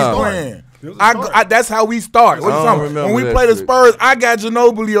game Nah. plan. It was a start. That's how we start. What you I don't talking about? remember When we that play the shit. Spurs, I got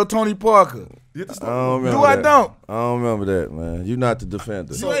Ginobili or Tony Parker. You have to I start. don't remember Do I that. don't? I don't remember that, man. You're not the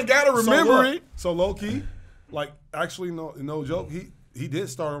defender. You ain't gotta remember look, it. So low key, like actually, no joke. He did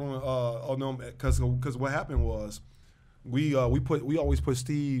start on no because what happened was we always put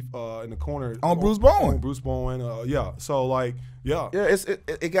Steve in the corner On Bruce Bowen. On Bruce Bowen. Yeah. So like yeah. Yeah,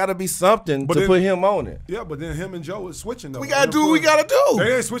 it got to be something But to then- put him on it. Yeah, but then him and Joe is switching though. We gotta do what we gotta do.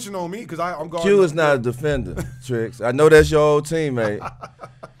 They ain't switching on me because I'm guarding. Q is not a defender, Trix. I know that's your old teammate,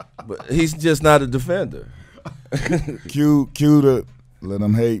 but he's just not a defender. Q to let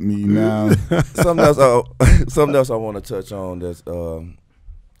them hate me now. Something else I want to touch on that's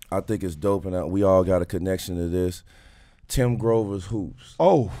I think it's dope, and we all got a connection to this. Tim Grover's hoops,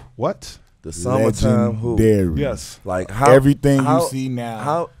 Oh, what? the summertime hoop. Yes. Yes. Like how Everything how- you see now.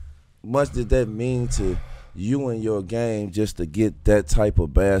 How much did that mean to you and your game just to get that type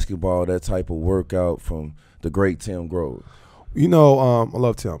of basketball, that type of workout from the great Tim Grover? You know, I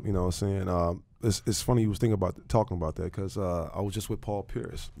love Tim. You know what I'm saying? It's funny you was talking about that because I was just with Paul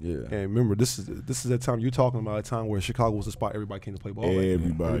Pierce. Yeah. And remember, this is that time you're talking about, a time where Chicago was the spot everybody came to play ball.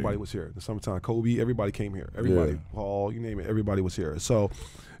 Everybody was here. The summertime, Kobe, everybody came here. Everybody, Paul, you name it, everybody was here. So,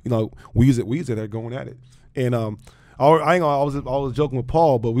 you know, we was there going at it. And I was joking with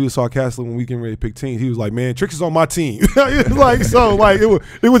Paul, but we was sarcastic when we getting ready to pick teams. He was like, "Man, Trix is on my team." Like so, like it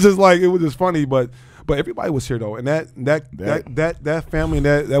was just funny, but everybody was here though, and that family and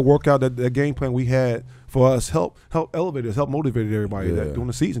that workout, that game plan we had for us help elevate us, help motivate everybody that during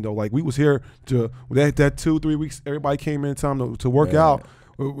the season though. Like we was here to that 2-3 weeks. Everybody came in time to work out.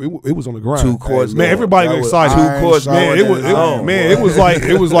 It was on the grind. 2 courts, man. Everybody was excited. 2 courts, man. It was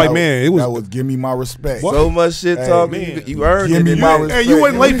That was give me my respect. So much shit talking. man. You earned Give it. me in my there. respect. Hey, you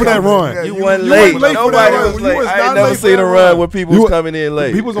wasn't late for that run. You wasn't you late. wasn't late for Nobody that was run. late. You was I not ain't never late for seen that a run. run where people was coming in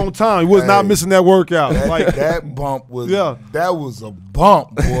late. He was on time. He was not missing that workout. Like that bump was Yeah. that was a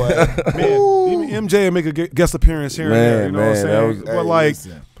bump, boy. man, even MJ would make a guest appearance here and there. You know what I'm saying? Hey, But like.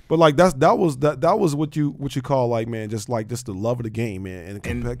 listen. But like that was what you call like, man, just the love of the game, man,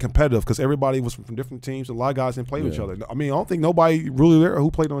 and competitive, because everybody was from different teams. A lot of guys didn't play with each other. I mean, I don't think nobody really there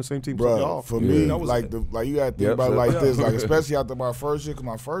who played on the same team. Bro, for me, that was like you got to think about it like Yeah. this, like especially after my first year, because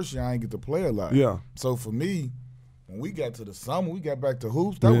my first year I ain't get to play a lot. Yeah. So for me, when we got to the summer, we got back to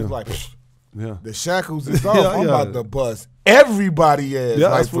hoops. That was like yeah. the shackles is off. Yeah, I'm yeah. about to bust everybody ass. Yeah,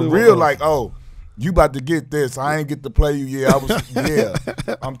 like that's for what it real. was. Like you about to get this. I ain't get to play you. Yeah, I was.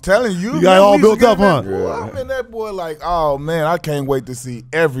 Yeah, I'm telling you. You got it all we used built to up, get huh? that boy, I'm in that boy like, oh man, I can't wait to see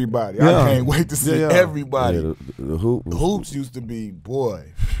everybody. Yeah. I can't wait to see Yeah. everybody. Yeah, the hoop. The hoops used to be, boy.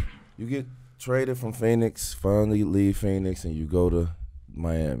 You get traded from Phoenix, finally leave Phoenix, and you go to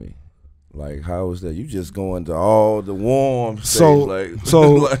Miami. Like, how was that? You just going to all the warm states.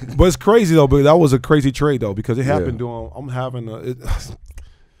 Like, But it's crazy though. But that was a crazy trade though, because it happened during.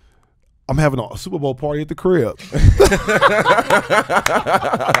 I'm having a Super Bowl party at the crib.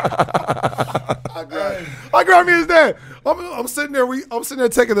 I grabbed me his dad. I'm sitting there. I'm sitting there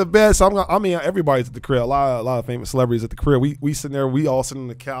taking the bed. So everybody's at the crib. A lot of famous celebrities at the crib. We sitting there. We all sitting on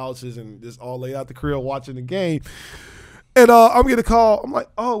the couches and just all laid out the crib watching the game. And I'm getting a call. I'm like,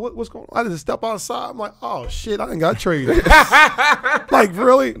 oh, what's going on? I just step outside. I'm like, oh shit, I didn't got traded. Like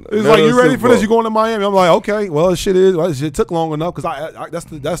really? It's like, you ready for this? You going to Miami? I'm like, okay. Well, this shit took long enough because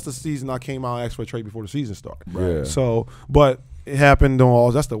that's the season I came out and asked for a trade before the season started. Yeah. So, but it happened on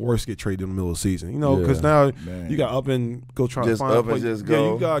all. That's the worst to get traded in the middle of the season, you know, because now you got up and go try Just to find up a and place. just go.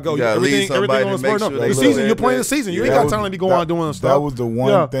 Yeah, you gotta go. You gotta leave somebody everything on to make the sure spur. they The look season, at you're playing that. the season. You Yeah. ain't got time to be going out doing stuff. That was the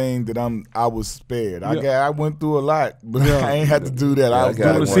one thing that I was spared. I went through a lot, but I ain't had to do that. I was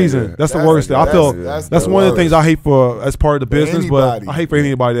During the doing season, that's the worst thing. I feel that's one of the things I hate for as part of the business, but I hate for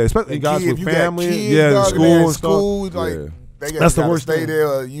anybody that, especially guys with family, and school and stuff. Like, That's the worst stay thing.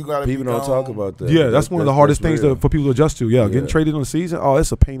 there. You gotta People be don't gone. talk about that. Yeah, that's one of the hardest things real. for people to adjust to. Yeah, getting Yeah. traded on the season. Oh,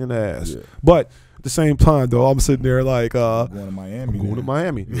 it's a pain in the ass. Yeah. But At the same time, though, I'm sitting there like going to Miami. I'm going to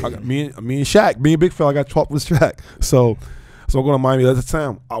Miami. I got me and Shaq, being a big fella, I got talked with Shaq. So I'm going to Miami at the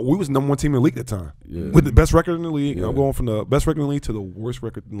time. We was the number 1 team in the league at the time. With the best record in the league. I'm going from the best record in the league to the worst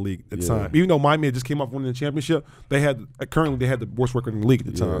record in the league at the time. Even though Miami had just came off winning the championship, currently they had the worst record in the league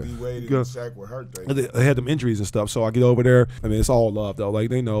at the time. Shaq were hurt. They had them injuries and stuff. So I get over there. I mean, it's all love though. Like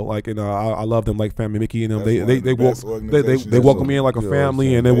they know, like, and I love them like family Mickey and them. They welcomed me in like a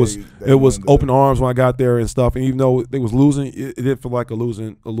family, and it was open arms when I got there and stuff. And even though they was losing, it didn't feel like a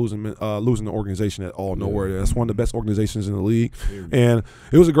losing the organization at all. Nowhere. That's one of the best organizations in the league, and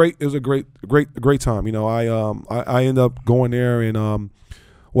it was a great time. You know, I ended up going there, and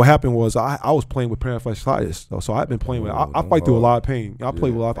what happened was I was playing with pancreatitis, so I've been playing with. I fight through a lot of pain. I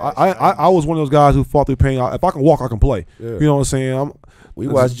play with a lot. I was one of those guys who fought through pain. If I can walk, I can play. You know what I'm saying? We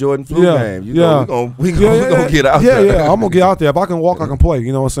watched Jordan flu game. You know, we gonna get out there. Yeah, I'm gonna get out there. If I can walk, I can play.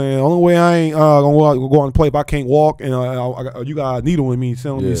 You know what I'm saying? The only way I ain't gonna go out and play if I can't walk, and you got a needle in me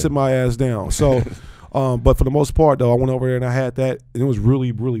telling me to sit my ass down. So. But for the most part, though, I went over there and I had that, and it was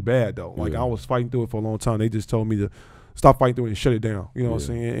really, really bad, though. Like, I was fighting through it for a long time. They just told me to stop fighting through it and shut it down. You know what I'm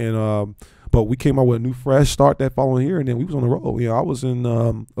saying? And but we came out with a new, fresh start that following year, and then we was on the road. You know, I was in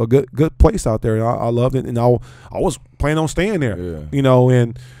a good place out there, and I loved it, and I was planning on staying there. You know,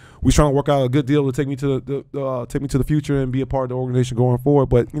 and we was trying to work out a good deal to take me to the future and be a part of the organization going forward.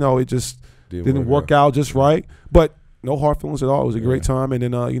 But you know, it just didn't work out just right. But no hard feelings at all. It was a great time, and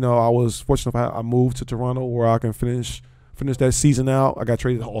then you know, I was fortunate enough I moved to Toronto where I can finish that season out. I got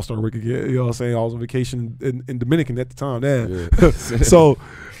traded to All-Star break again. You know what I'm saying? I was on vacation in Dominican at the time then. So,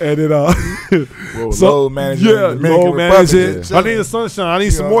 and then load management. Load management. I need the sunshine. I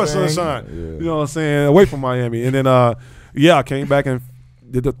need some more sunshine. You know what I'm saying? Away from Miami. And then I came back and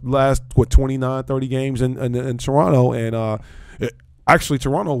did the last 29, 30 games in Toronto, and actually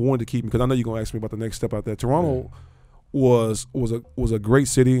Toronto wanted to keep me because I know you're gonna ask me about the next step out there. Toronto was a great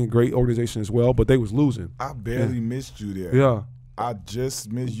city and great organization as well, but they was losing. I barely missed you there. Yeah, I just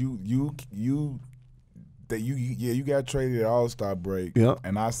missed you. You got traded at All-Star break. Yeah,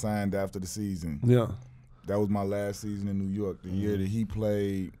 and I signed after the season. Yeah, that was my last season in New York. The year that he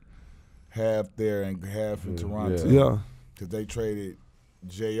played half there and half in Toronto. Yeah, because they traded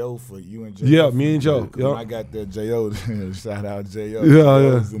J.O. for you and J.O. Yeah, me and Joe. When I got there, J.O. shout out J.O.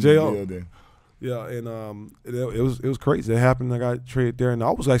 Yeah, J.O. Yeah, and it was crazy. It happened. I got traded there, and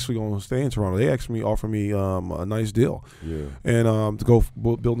I was actually going to stay in Toronto. They actually offered me a nice deal, and to go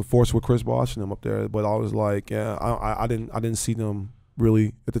build the force with Chris Bosh and them up there. But I was like, I didn't see them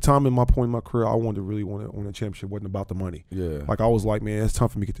really at the time. In my point in my career, I wanted to really win a championship. It wasn't about the money. Yeah, like I was like, man, it's time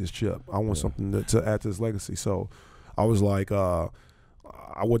for me to get this chip. I want something to add to this legacy. So I was like,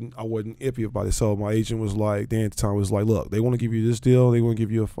 I wasn't iffy about it. So my agent was like, Dan at the time was like, look, they want to give you this deal. They want to give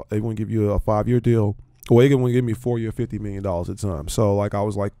you a 5-year deal. Well, they want to give me 4 year, $50 million at the time. So like I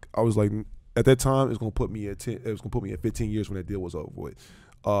was like at that time it's gonna put me at 10. It was gonna put me at 15 years when that deal was over with.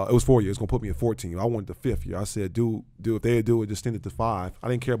 It was 4 years. It's gonna put me at 14. I wanted the 5th year. I said, dude, if they do it, just send it to 5. I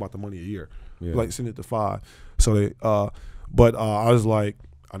didn't care about the money a year. Like send it to 5. So they, but I was like,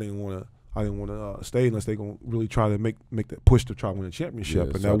 I didn't want to stay unless they gonna really try to make that push to try to win a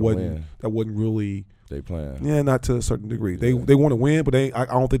championship, and that wasn't really they plan. Yeah, not to a certain degree. They want to win, but I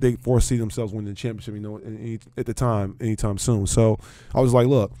don't think they foresee themselves winning the championship. You know, at the time, anytime soon. So I was like,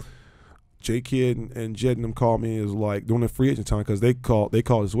 look, J Kidd and Jed and them called me. It was like during the free agent time because they called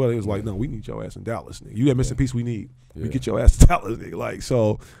as well. It was like, no, we need your ass in Dallas. Nigga. You that missing piece we need. We get your ass to Dallas. Nigga. Like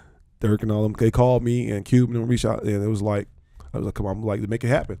so, Dirk and all them. They called me and Cube and them reached out, and it was like. I was like, come on, like to make it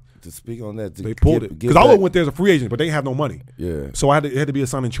happen. To speak on that, they pulled it because I would have went there as a free agent, but they have no money. Yeah. So it had to be a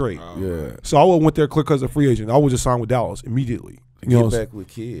sign and trade. So I would have went there quick as a free agent. I would just sign with Dallas immediately. Get back with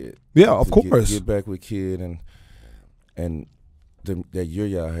Kidd. Yeah, of course. Get back with Kidd and that year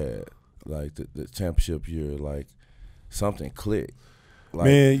y'all had, like the championship year, like something clicked. Like,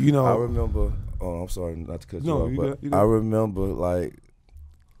 man, you know, I remember. Oh, I'm sorry not to cut you off, but I remember like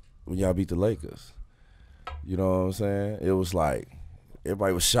when y'all beat the Lakers. You know what I'm saying? It was like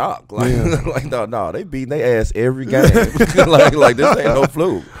everybody was shocked. Like, like no, they beating their ass every game. like this ain't no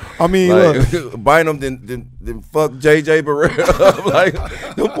fluke. I mean, like, look, Bynum then fuck JJ Barrera.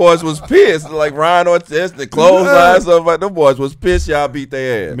 Like them boys was pissed. Like Ryan Ortiz, the clothesline stuff. Like them boys was pissed. Y'all beat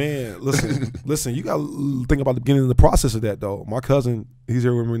their ass. Man, listen. You got to think about the beginning of the process of that though. My cousin, he's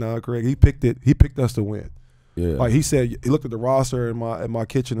here with me now, Craig. He picked us to win. Yeah. Like he said, he looked at the roster in my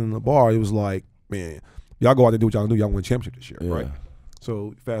kitchen in the bar. He was like, man. Y'all go out there and do what y'all do. Y'all win a championship this year, right?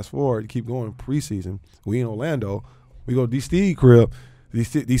 So fast forward, keep going preseason. We in Orlando. We go to D-Steve crib.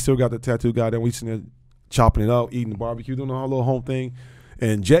 D still got the tattoo guy there. We sitting there chopping it up, eating the barbecue, doing the whole little home thing.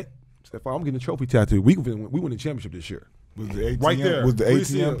 And Jet If I'm getting a trophy tattoo, we win the championship this year. Was the ATM, right there. Was the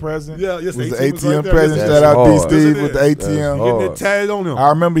ATM present? Yeah, yes, was the ATM ATM present? Right Shout out hard. D-Steve with the ATM. Getting it tatted on him. I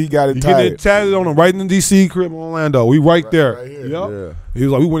remember he got it Getting tatted. it tatted on him right in the DC crib in Orlando. We right there. Right here. Yep. Yeah. He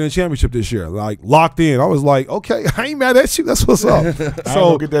was like, we win the championship this year. Like, locked in. I was like, okay, I ain't mad at you. That's what's up. I ain't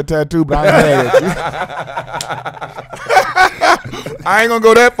gonna get that tattoo, but I ain't mad at you. I ain't gonna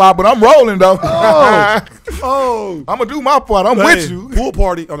go that far, but I'm rolling though. Oh. I'm gonna do my part. I'm with you. Pool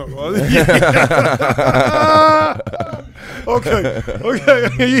party. Oh, no. Okay.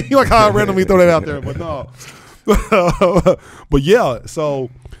 You like how I randomly throw that out there, but no. But yeah, so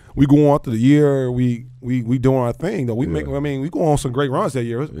we go on through the year. We doing our thing though. We go on some great runs that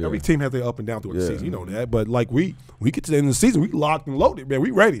year. Every team has their up and down through the season. You know that. But like we get to the end of the season, we locked and loaded, man.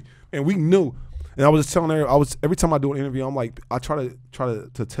 We ready, and we knew. And I was just telling her, every time I do an interview, I'm like, I try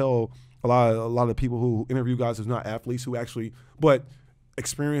to tell a lot of the people who interview guys who's not athletes who actually but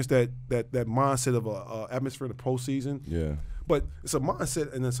experience that mindset of a atmosphere in the postseason. Yeah. But it's a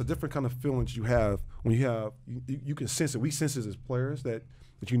mindset, and it's a different kind of feelings you have when you can sense it. We sense it as players that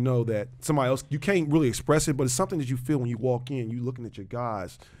you know that somebody else, you can't really express it, but it's something that you feel when you walk in. You looking at your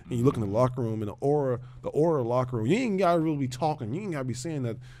guys, and you look in the locker room, and the aura of the locker room. You ain't gotta really be talking. You ain't gotta be saying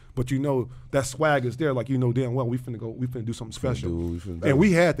that, but you know that swag is there. Like you know damn well we finna do something special, and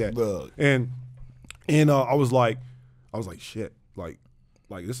we had that. Look. And I was like shit, like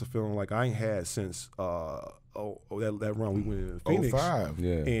this is a feeling like I ain't had since that run we went in Phoenix. 05.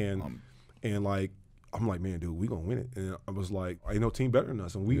 Yeah. And like I'm like, man, dude, we gonna win it. And I was like, ain't no team better than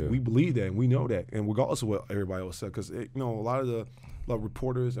us, and we believe that, and we know that, and regardless of what everybody else said, because a lot of the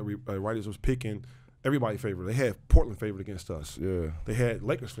reporters and writers was picking everybody favored. They had Portland favored against us. Yeah. They had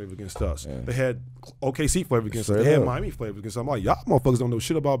Lakers favored against us. Yeah. They had OKC favored against us. Straight They had up. Miami favored against us. I'm like, y'all motherfuckers don't know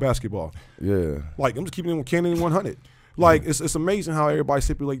shit about basketball. Yeah. Like, I'm just keeping them Canon 100. Like, it's amazing how everybody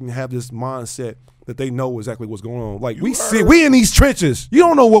stipulating to have this mindset that they know exactly what's going on. Like, we in these trenches. You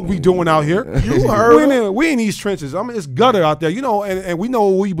don't know what we doing out here. You heard we in these trenches. I mean, it's gutter out there, and we know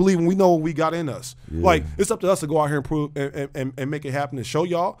what we believe and we know what we got in us. Yeah. Like, it's up to us to go out here and prove and make it happen and show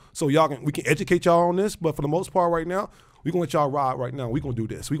y'all so we can educate y'all on this. But for the most part right now, we gonna let y'all ride right now. We gonna do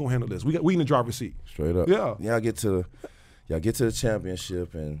this. We gonna handle this. We in the driver's seat. Straight up. Yeah. Y'all get to the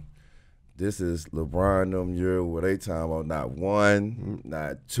championship, and this is LeBron them year where they talking about not one,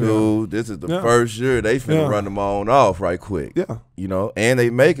 not two. This is the first year they finna run them on off right quick. Yeah. And they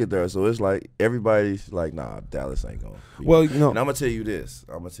make it there. So it's like everybody's like, nah, Dallas ain't going. Well, And I'm gonna tell you this.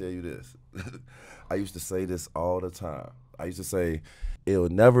 I used to say this all the time. I used to say, it'll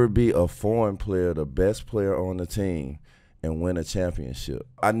never be a foreign player, the best player on the team, and win a championship.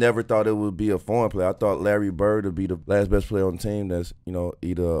 I never thought it would be a foreign player. I thought Larry Bird would be the last best player on the team that's,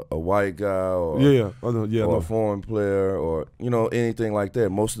 either a white guy or a foreign player or, anything like that.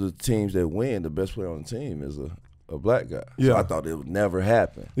 Most of the teams that win, the best player on the team is a black guy. Yeah. So I thought it would never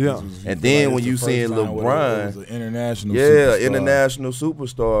happen. Yeah. And then when you seeing LeBron, it was an international superstar. international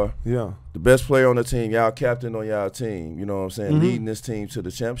superstar. Yeah. The best player on the team, y'all captain on y'all team, you know what I'm saying, leading this team to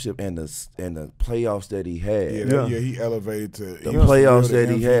the championship and the playoffs that he had. Yeah, he elevated to the playoffs that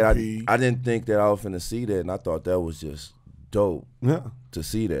he had. MVP. I didn't think that I was finna see that, and I thought that was just dope. Yeah. To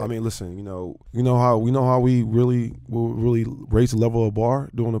see that. I mean, listen, you know how we really raise the level of bar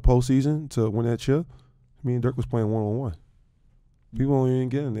during the postseason to win that chip. Me and Dirk was playing 1-on-1. People don't even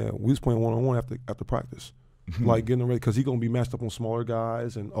get in there. We was playing 1-on-1 after practice, like getting ready because he's gonna be matched up on smaller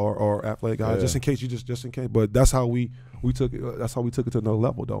guys and or athletic guys just in case. But that's how we took it. That's how we took it to another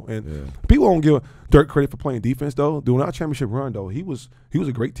level though. And people don't give Dirk credit for playing defense though. During our championship run though, he was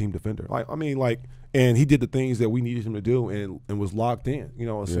a great team defender. And he did the things that we needed him to do and was locked in. You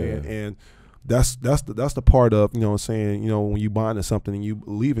know what I'm saying? And that's the part of, when you buying into something and you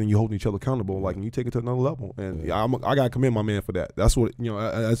believe in, you holding each other accountable, like, and you take it to another level. And I gotta commend my man for that. That's what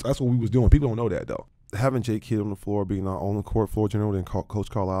that's what we was doing. People don't know that though. Having Jake Kidd on the floor, being our on the court floor general, and Coach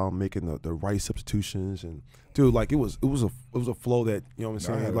Carlisle making the right substitutions, and dude, like it was a flow that I'm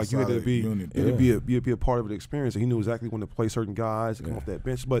saying, like you had to be a part of the experience. And he knew exactly when to play certain guys and come off that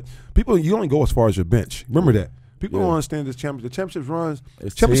bench. But people, you only go as far as your bench. Remember that. People don't understand this championship. The championships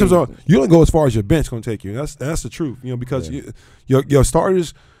runs. You don't go as far as your bench going to take you. And that's the truth. Because your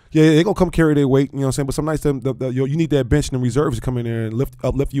starters, they're gonna come carry their weight. You know what I'm saying? But some nights you need that bench and the reserves to come in there and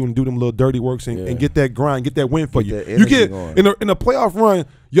uplift you and do them little dirty works and get that grind, get that win for you. You get in a playoff run.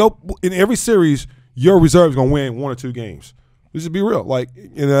 In every series, your reserves gonna win 1 or 2 games. Let's just be real. Like,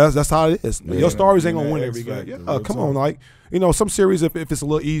 that's how it is. Your stars ain't gonna win every game. Come on, like. Some series, if it's a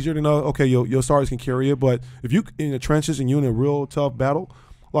little easier, then okay, your stars can carry it. But if you in the trenches and you're in a real tough battle,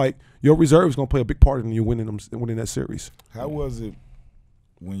 like your reserve is gonna play a big part in you winning that series. How was it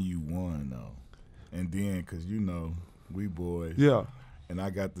when you won though, and then because we boys. Yeah. And I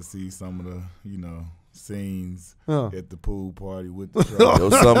got to see some of the scenes Yeah. at the pool party with the truck.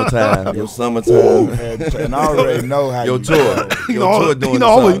 Your summertime. And I already know how Your you tour. You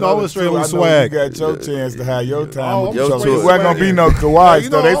know, straight with swag. You got your chance to have your time with your the truck. tour. It wasn't gonna be no Kawhi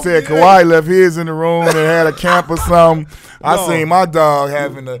stuff. They said Kawhi left his in the room and had a camp or something. I seen my dog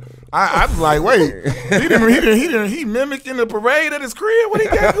having a. I was like, wait, he mimicking the parade at his crib. What he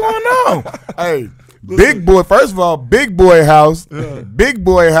got going on? Hey. Big boy, first of all, big boy house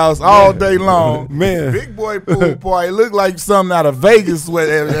all day long. Man. Big boy pool party. It looked like something out of Vegas.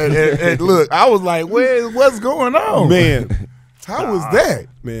 Look, I was like, what's going on? Man. How was that?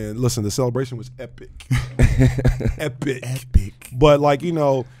 Man, listen, the celebration was epic. Epic. But like,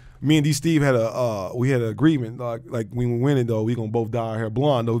 me and D Steve had we had an agreement like when we win it though, we gonna both dye our hair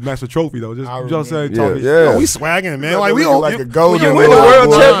blonde though, match the trophy though. Just saying, yeah. We swagging, man. Like we don't like a golden. You win the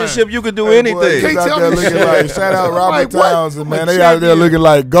world championship, you could do anything. Can't tell me shit. Shout out Robert Townsend, man. They champion. out there looking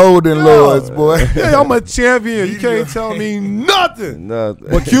like golden lords, boy. Yeah, I'm a champion. You can't tell me nothing.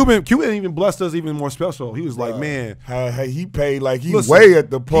 But Cuban even blessed us even more special. He was like, man, he paid like he way at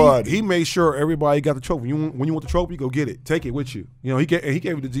the party. He made sure everybody got the trophy. When you want the trophy, go get it. Take it with you. He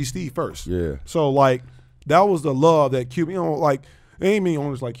gave it to D Steve first. Yeah. So like that was the love that Cuban. Like there ain't many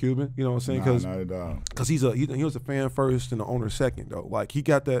owners like Cuban. You know what I'm saying? Not at all. Because he was a fan first and the owner second though. Like he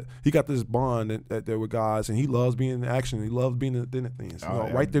got this bond that there with guys, and he loves being in action. He loves being in the things.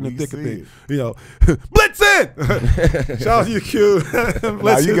 Right there in the thick of things. Blitzing. Shout out to you, Q.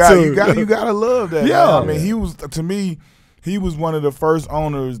 You gotta love that. Yeah. Man. I mean, he was one of the first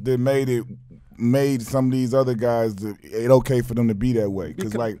owners that made some of these other guys it okay for them to be that way.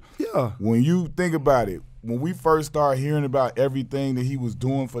 Because when you think about it, when we first started hearing about everything that he was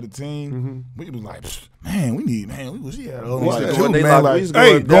doing for the team, we was like, man, we need, man, we was going there like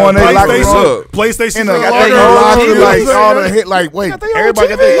PlayStation, wait, everybody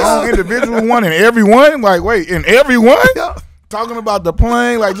got their own individual one, and everyone, talking about the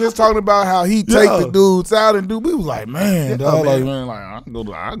plane, like just talking about how he take the dudes out and do. We was like, man, dog, I go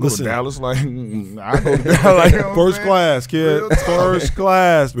to Dallas, I go to Dallas, first class, kid, first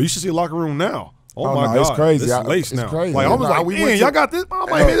class. But you should see the locker room now. Oh my God, it's crazy. It's laced now. Crazy. Like I was like, man, y'all got this. I'm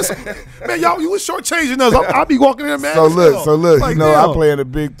like, man, y'all, you was shortchanging us. I'll be walking in, man. So look, like, I play in the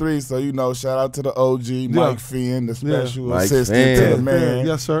Big Three, so shout out to the OG Mike Finn, the special assistant to the man.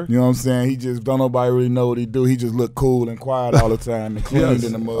 Yes, sir. You know what I'm saying? He just don't nobody really know what he do. He just look cool and quiet all the time and clean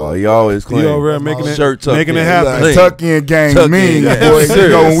in the mud. Oh, he always clean. He over there making it happen. Like, tuck in game mean, boy.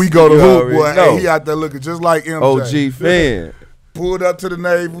 When we go to hoop, boy, he out there looking just like MJ. OG Finn. Pulled up to the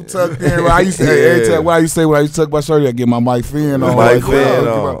navel, tucked in. I used to every time when I used to tuck my shirt, I get my Mike Finn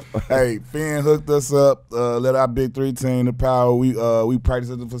on. Hey, Finn hooked us up. Let our Big Three team the power. We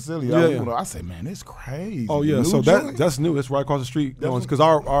practice at the facility. I say, man, it's crazy. Oh yeah, so that's new. It's right across the street. Because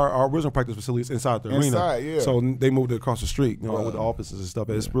our original practice facility is inside the arena. Yeah. So they moved it across the street. With the offices and stuff.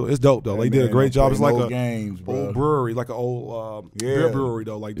 It's dope though. They did a great job. It's like a old brewery, like an old beer brewery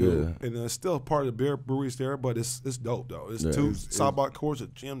though. Like dude, and it's still part of the beer breweries there, but it's dope though. It's two sidebar courts, a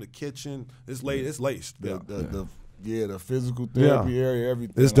gym, the kitchen. It's laced. The physical therapy area,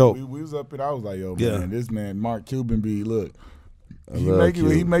 everything. It's dope. We was up and I was like, yo, man, this man Mark Cuban look.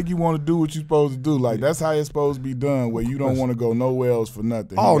 He make you want to do what you supposed to do. Like that's how it's supposed to be done. Where you don't want to go nowhere else for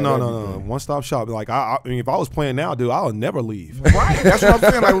nothing. Oh no, one stop shop. Like I mean, if I was playing now, dude, I would never leave. Right, that's what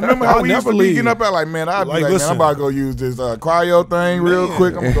I'm saying. Like remember how we used to be getting up at like, man, I'd be like, man, I'm about to go use this cryo thing real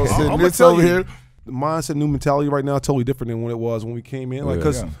quick. I'm gonna go sit in this over here. The mindset, new mentality right now, totally different than what it was when we came in. Like,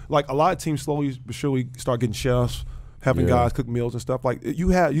 because like a lot of teams slowly but surely start getting chefs, having guys cook meals and stuff. Like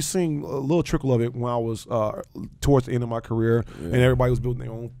you seen a little trickle of it when I was towards the end of my career, and everybody was building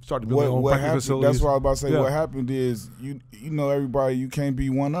their own, started building their own practice facilities. That's what I was about to say. What happened is you know everybody, you can't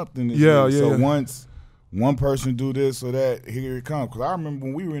be one up in this. So once one person do this or that, here it comes. Because I remember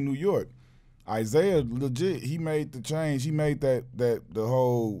when we were in New York, Isaiah legit, he made the change. He made that the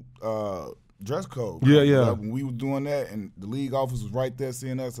whole dress code. When we were doing that, and the league office was right there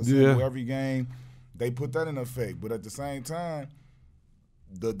seeing us every game, they put that in effect. But at the same time,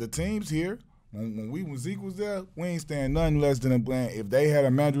 the teams here, when Zeke was there, we ain't staying nothing less than a bland. If they had a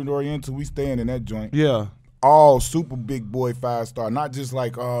Mandarin Oriental, we staying in that joint. Yeah. All super big boy 5-star, not just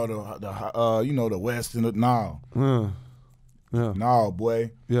like the West and the No,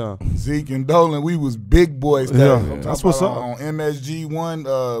 boy. Yeah. Zeke and Dolan, we was big boys. That's what's up. On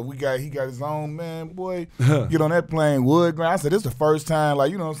MSG1, he got his own, man, boy. Get on that plane, wood grain. I said, this is the first time,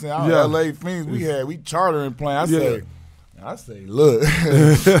 like, you know what I'm saying, out of LA Phoenix, we chartering plane. I say, look,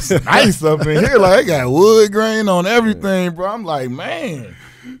 it's nice up in here. Like, they got wood grain on everything, bro. I'm like, man.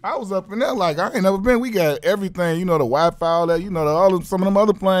 I was up in there like I ain't never been. We got everything, the Wi-Fi, all that, some of them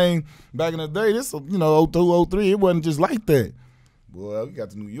other planes back in the day. This, 02, 03, it wasn't just like that. Boy, we got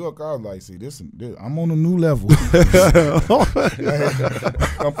to New York. I was like, see, this I'm on a new level.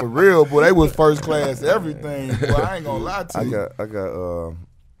 I'm for real, boy. They was first class everything. Boy, I ain't gonna lie to you. I got a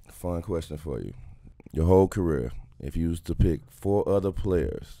fun question for you. Your whole career, if you was to pick 4 other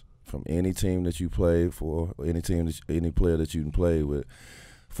players from any team that you played for, or any player that you can play with,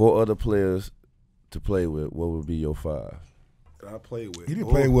 4 other players to play with, what would be your 5? I played with. He didn't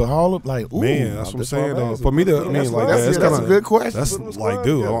play with Hall of that's what I'm saying. For me to, that's a good question. That's like,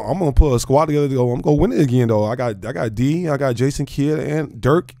 dude, I'm gonna put a squad together to go. I'm gonna win it again, though. I got D, I got Jason Kidd and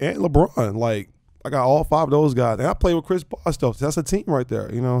Dirk and LeBron. Like, I got all 5 of those guys, and I play with Chris Bosh stuff. That's a team right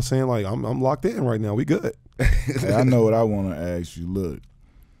there. You know what I'm saying? Like, I'm locked in right now. We good. Hey, I know what I want to ask you. Look,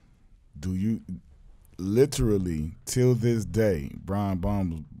 do you literally till this day, Brian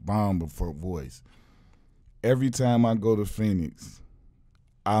Bomber for voice? Every time I go to Phoenix,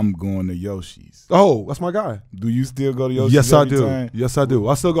 I'm going to Yoshi's. Oh, that's my guy. Do you still go to Yoshi's? Yes, I do. Time? Yes, I do.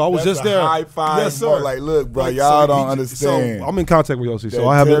 I still go. I was just there. High five. Yes, sir. Like, look, bro, y'all don't understand. So I'm in contact with Yoshi. So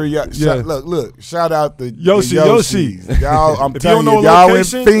I have Look, shout out to Yoshi. Y'all, I'm if telling you, y'all in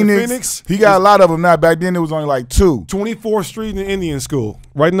Phoenix. He got a lot of them now. Back then, it was only like 2. 24th Street in the Indian School,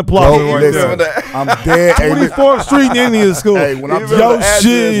 right in the plaza. Right there. I'm dead. 24th Street in the Indian School. Hey, when I'm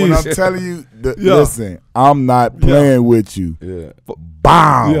telling you, listen, I'm not playing with you. Yeah.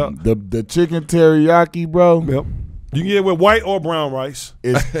 Bomb. Yeah. The chicken teriyaki, bro. Yep. You can get it with white or brown rice.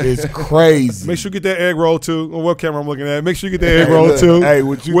 It's crazy. Make sure you get that egg roll too. Or what camera I'm looking at? Make sure you get that egg roll too. Hey,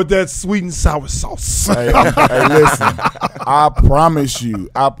 with that sweet and sour sauce. Hey, listen. I promise you.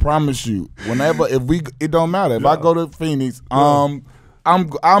 Whenever it don't matter. If I go to Phoenix, I'm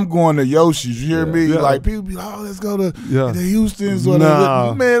going to Yoshi's. You hear me? Yeah. Like, people be like, oh, let's go to the Houston's or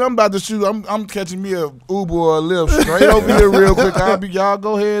man, I'm about to shoot. I'm catching me a Uber or a Lyft straight over here real quick. Y'all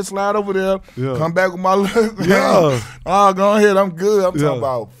go ahead, slide over there. Yeah. Come back with my oh, go ahead. I'm good. I'm talking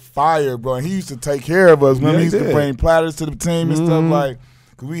about fire, bro. And he used to take care of us. Remember, he used to bring platters to the team and stuff like.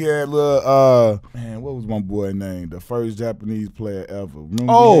 Cause we had little what was my boy name? The first Japanese player ever.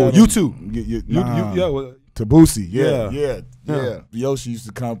 Remember U2. Tabusi, yeah. Yoshi used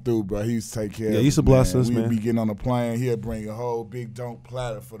to come through, bro. He used to take care of us. He used to bless us, man. We'd be getting on the plane. He'd bring a whole big dunk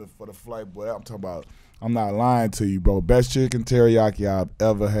platter for the flight, boy. I'm talking about. I'm not lying to you, bro. Best chicken teriyaki I've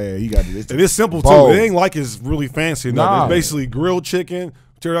ever had. He got it. It's simple too. It ain't like it's really fancy. Nah. It's basically grilled chicken,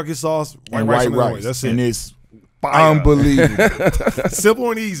 teriyaki sauce, white rice. That's it. And it's unbelievable. Simple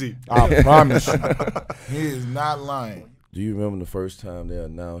and easy. I promise you. He is not lying. Do you remember the first time they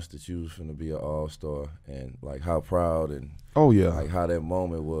announced that you was going to be an All-Star and like how proud and like how that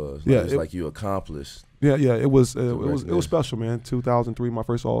moment was? Like, it's like you accomplished. Yeah, it was special, man. 2003, my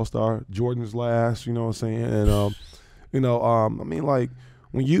first All-Star. Jordan's last. You know what I'm saying? And I mean, like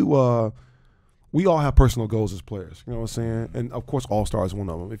when you we all have personal goals as players. You know what I'm saying? And of course, All-Star is one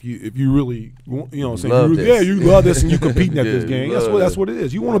of them. If you really, you know what I'm saying? You love this and you competing at this game. That's what it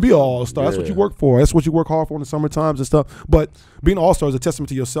is. You want to be an All-Star. That's what you work for. That's what you work hard for in the summer times and stuff. But being an All-Star is a testament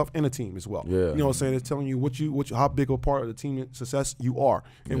to yourself and a team as well. Yeah. You know what I'm saying? It's telling you how big of a part of the team success you are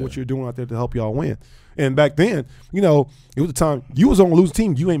and what you're doing out there to help y'all win. And back then, it was a time you was on a losing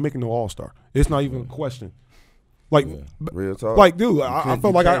team, you ain't making no All-Star. It's not even a question. Like, real talk. Like, dude, I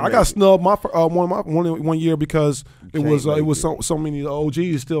felt like I got snubbed one year because it was so many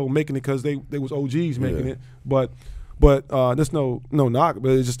OGs still making it because they was OGs making it. But there's no knock,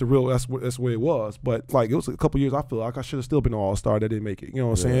 but it's just the real. That's the way it was. But like it was a couple years, I feel like I should have still been an All-Star that didn't make it. You know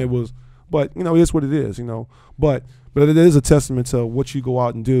what I'm saying? It was, but it is what it is. But it is a testament to what you go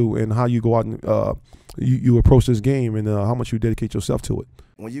out and do and how you go out and you approach this game and how much you dedicate yourself to it.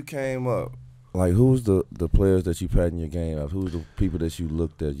 When you came up. Like, who's the players that you patting your game out? Who's the people that you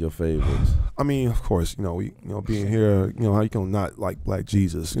looked at, your favorites? I mean, of course, being here, how you gonna not like Black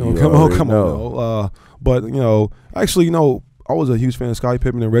Jesus? Come on. But actually, I was a huge fan of Scottie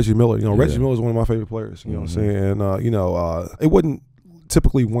Pippen and Reggie Miller. Reggie Miller is one of my favorite players. You know what I'm saying? And it wasn't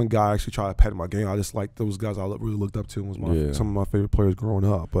typically one guy actually try to pat my game. I just like those guys I really looked up to. Was some of my favorite players growing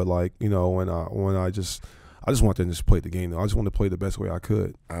up. But like when I just wanted to just play the game, though. I just wanted to play the best way I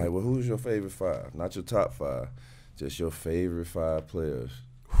could. All right, well, who's your favorite 5? Not your top 5, just your favorite 5 players.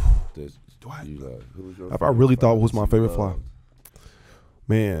 That you love. Who's your if I really thought was my favorite 5,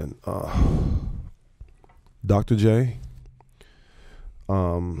 man, Dr. J,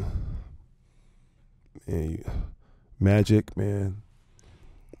 Magic, man,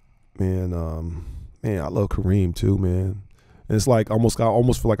 I love Kareem too, man. And it's like I almost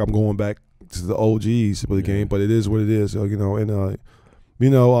feel like I'm going back to the OGs for the game, but it is what it is, and You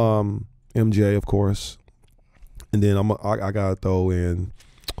know, MJ, of course. And then I gotta throw in.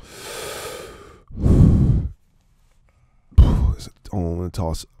 I'm gonna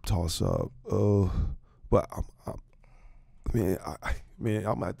toss up. But I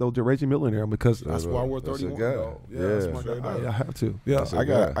might throw Reggie Miller in there because that's why we're 31. Yeah, that's my guy. I have to. Yeah, I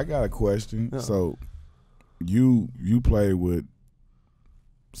got a question. Yeah. So, you played with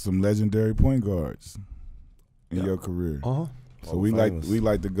some legendary point guards in your career. So we like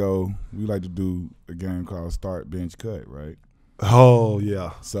to do a game called Start Bench Cut, right? Oh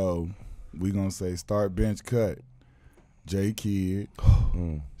yeah. So we gonna say Start Bench Cut. J Kidd,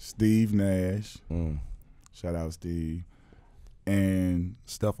 Steve Nash, shout out Steve, and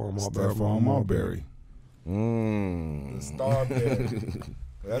Stephon Marbury. Star Bench.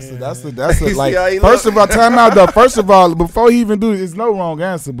 That's a like. First of all, time out though. First of all, before he even do it, it's no wrong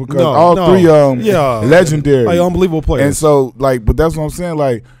answer because all three legendary, like unbelievable players. And so like, but that's what I'm saying.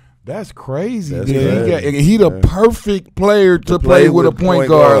 Like, that's crazy. He the perfect player to play with a point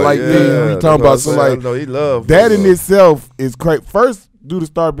guard like this. We talking about so like he love that in itself is crazy. First, do the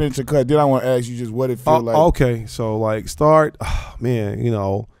Start Bench and Cut. Then I want to ask you just what it feel like. Okay, so like start, man. You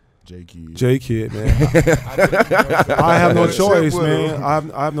know. J Kidd, man. I have no choice, man.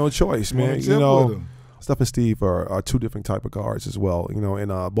 I have no choice, man. You know, Steph and Steve are two different type of guards as well. You know, and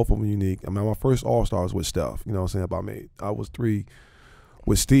both of them unique. I mean, my first All-Star was with Steph. You know what I'm saying? I was 3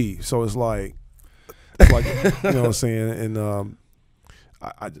 with Steve. So it's like you know what I'm saying? And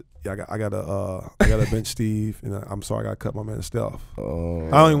I gotta bench Steve, and I'm sorry I gotta cut my man Steph. I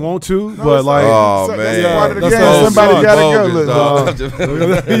don't even want to, but like, man, part of the game. Somebody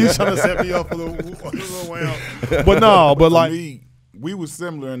gotta go. You trying to set me up for the way out? But like, we were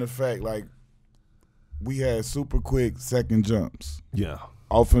similar in the fact like we had super quick second jumps. Yeah.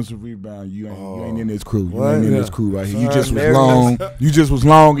 Offensive rebound, you ain't in this crew. You ain't in this crew right here. You just was long. You just was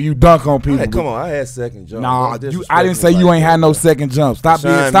long and you dunk on people. Hey, come on, I had second jump. Nah, I didn't say you ain't had no second jump. Stop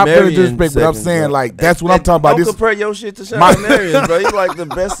being disrespectful. But I'm saying like that's what I'm talking about. Don't compare your shit to Shawn Marion, bro. You like the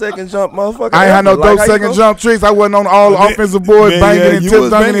best second jump motherfucker. I ain't had no dope second jump tricks. I wasn't on all the offensive boards banging and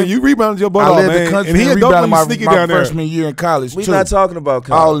tip dunking. You rebounded your butt off, man. I led the country and rebounded my freshman year in college. We not talking about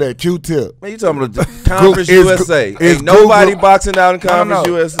college. All that Q-tip. Man, you talking about Conference USA. Ain't nobody boxing out in Conference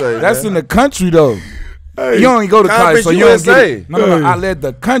USA. That's in the country though. Hey, you don't even go to college, so you don't get it. No, I led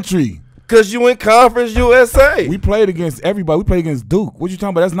the country. Cause you in Conference USA. We played against everybody. We played against Duke. What you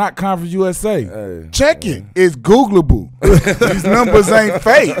talking about? That's not Conference USA. Check it. It's Googleable. These numbers ain't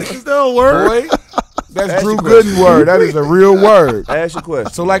fake. Is that a word? Boy, that's Drew Gooden's word. That is a real word. Ask your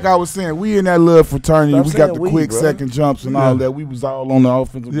question. So like I was saying, we in that little fraternity. We got the quick second jumps and all that. We was all on the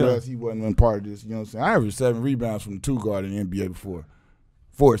offensive glass. He wasn't in part of this. You know what I'm saying? I averaged 7 rebounds from the 2 guard in the NBA before.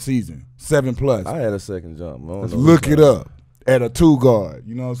 4th season, 7+. I had a second jump. Look it up at a 2 guard.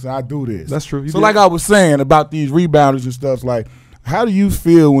 You know what I'm saying? I do this. That's true. Like I was saying about these rebounders and stuff, like how do you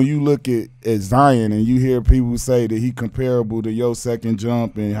feel when you look at Zion and you hear people say that he comparable to your second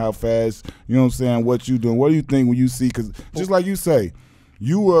jump and how fast, you know what I'm saying, what you doing? What do you think when you see, because just like you say,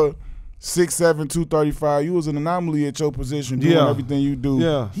 you were 6'7", 235. You was an anomaly at your position doing everything you do.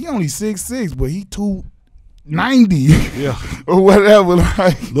 Yeah. He only 6'6", but he 290, or whatever.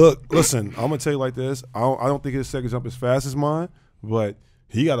 Like, look, listen, I'm gonna tell you like this. I don't think his second jump is fast as mine, but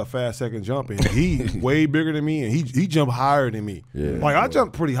he got a fast second jump, and he way bigger than me, and he jumped higher than me. Yeah, like I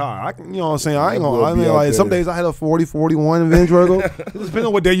jumped pretty high. You know what I'm saying? I ain't gonna. I mean, like some days I had a 40, 41 in bench Virgo. Depending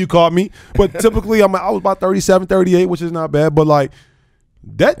on what day you caught me, but typically I was about 37, 38, which is not bad. But like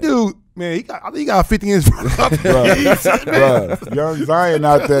that dude. Man, I think he got 50 inch. Bruh. Young Zion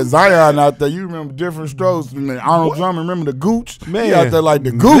out there. You remember different strokes. Man, Arnold Drummond, remember the Gooch? Man, he out there like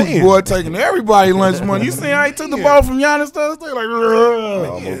the Gooch, boy, taking everybody lunch money. You see how he took the ball from Giannis? Stuff? Like,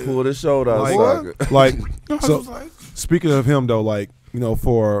 I'm going to pull this shoulder out. Like, so, speaking of him, though, like, you know,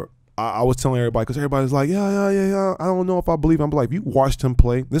 I was telling everybody, because everybody's like, yeah. I don't know if I believe him. But like, if you watched him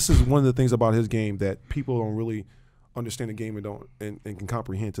play, this is one of the things about his game that people don't really understand the game and can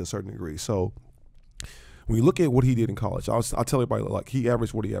comprehend to a certain degree. So when you look at what he did in college, I'll tell everybody, like, he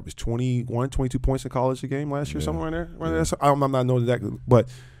averaged 21, 22 points in college a game last year, somewhere in there. Right there. So I'm not knowing exactly, but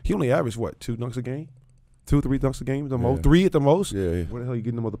he only averaged 2 dunks a game, 2 or 3 dunks a game, the most, 3 at the most. Yeah. Where the hell are you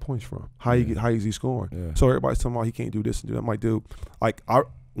getting them other points from? How is he scoring? Yeah. So everybody's talking about he can't do this and do that. I'm like, dude, like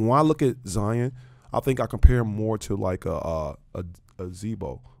when I look at Zion, I think I compare him more to like a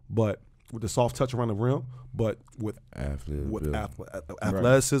Zebo, but with the soft touch around the rim, but with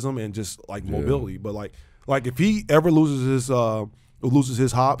athleticism and just like mobility. But like if he ever loses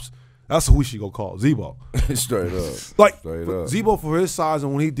his hops, That's who we should go call, Zebo. Straight up. Like Straight up. Zebo for his size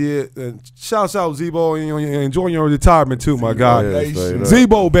and when he did, and shouts out Zebo and enjoying your retirement too, my guy. Yeah,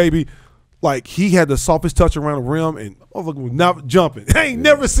 Zebo, baby. Like he had the softest touch around the rim and motherfucker was not jumping. I ain't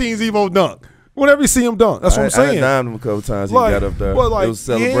never seen Zebo dunk. Whenever you see him dunk, that's what I'm saying. I dimed him a couple times. Like, he got up there. But like, it was a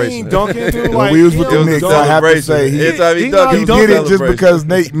celebration. He ain't dunking, dude. When Like, we was with the Knicks, I have to say, he did it just because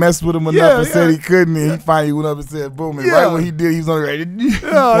Nate messed with him enough and said he couldn't, and he finally went up and said, boom. And right when he did, he was on the ready.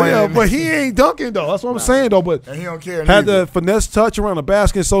 But he ain't dunking, though. That's what I'm saying, though. But and he don't care. Had the finesse touch around the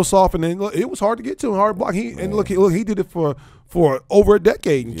basket so soft, and then look, it was hard to get to him, hard block. He did it for over a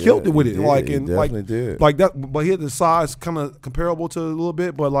decade and killed it with it. Like that. But he had the size kind of comparable to a little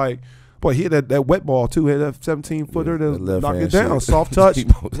bit, but like. Boy, he had that wet ball too. He had that 17-footer to knock it down. Shit. Soft touch,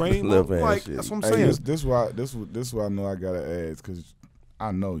 rainbow. Like that's what I'm saying. This why I know I gotta ask because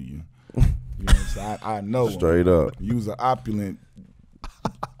I know you. You know what I'm saying? I know straight up. You was an opulent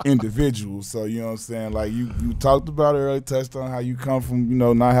individual, so you know what I'm saying. Like you talked about it earlier, touched on how you come from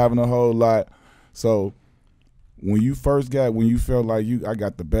not having a whole lot. So when you felt like I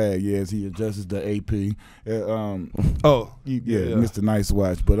got the bag, yes, he adjusts the AP. Mr. Nice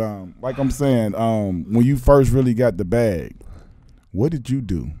Watch. But like I'm saying, when you first really got the bag, what did you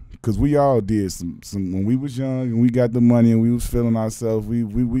do? Because we all did some when we was young and we got the money and we was feeling ourselves. We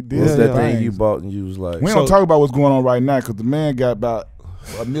did. What's that thing you bought and you was like? We don't talk about what's going on right now because the man got about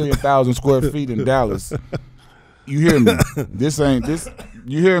 1,000,000 square feet in Dallas. You hear me?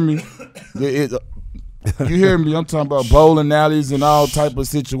 You hear me? You hear me? I'm talking about bowling alleys and all type of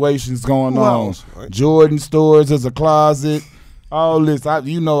situations going on. Jordan stores, there's a closet, all this.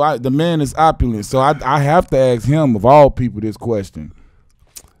 The man is opulent, so I have to ask him of all people this question.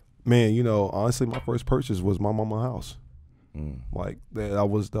 Man, honestly, my first purchase was my mama's house. Like that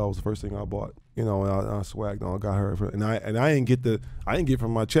was the first thing I bought. And I swagged on, got her, and I didn't get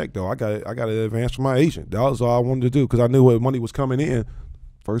from my check though. I got an advance from my agent. That was all I wanted to do because I knew what money was coming in.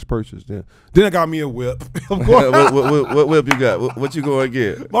 First purchase, then I got me a whip. Of course. what whip you got? What you going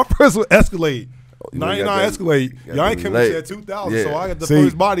to get? My first was Escalade. 99 Escalade. Y'all ain't coming to 2000, so I got the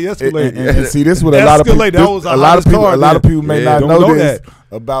first body Escalade. And see, this what a lot of people may not know this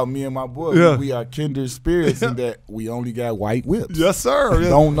about me and my boy. Yeah. We are kindred spirits in that we only got white whips. Yes, sir.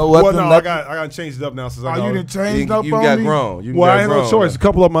 Don't know what. I got to change it up now since I got. You didn't change up. You got grown. I had no choice. A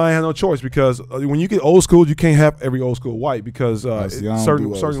couple of them I had no choice because when you get old school, you can't have every old school white because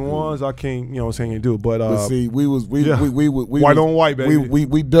certain ones I can't. Can't do. But see, we white on white, baby.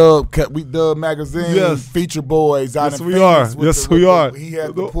 We dub magazine feature boys out in Phoenix. Yes, we are. He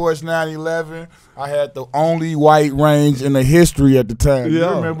had the Porsche 911. I had the only white range in the history at the time. Yeah.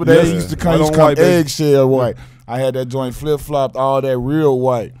 You remember that? It used to come eggshell white. I had that joint flip-flopped, all that real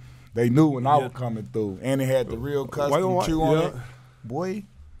white. They knew when I was coming through. And it had the real custom Q on it. Boy.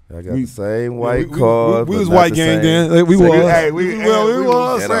 I got the same white car. We was white gang then. We was. We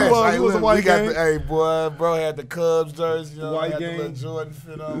was a white gang. Hey, boy, bro had the Cubs jersey. White had gang. the little Jordan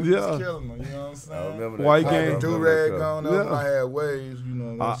fit on. Yeah. Was killing them. You know what I'm saying? I remember that. White car. gang. Do-rag on up. I had waves.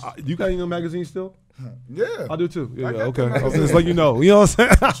 You got any magazines still? Yeah. I do too. Yeah, okay. I was just let you know. You know what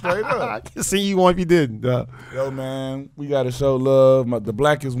I'm saying? Straight up. I can see you one if you didn't. Yo, man, we got to show love. The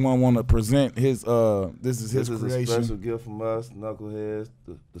blackest one want to present his, this is his creation. This is a special gift from us, Knuckleheads,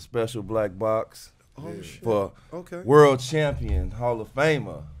 the special black box for world champion, Hall of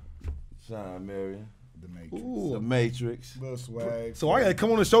Famer, Shawn Marion. The Matrix. Little swag. So I got to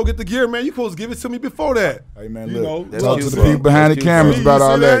come on the show, get the gear, man. You supposed to give it to me before that. Hey, man, look. Talk to the people behind the cameras about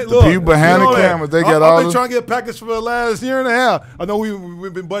all that. The people behind the cameras, they got all I've been trying to get a package for the last year and a half. I know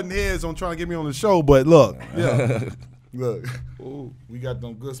we've been butting heads on trying to get me on the show, but look. Yeah. Look, we got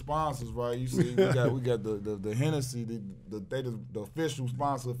them good sponsors, right? You see, we got the Hennessy, the official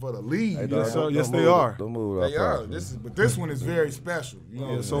sponsor for the league. Hey, yes, they are. Don't move. They are. But this one is very special. You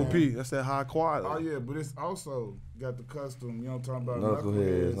know, SOP. That's that high quality. Oh yeah, but it's also got the custom. You know what I'm talking about?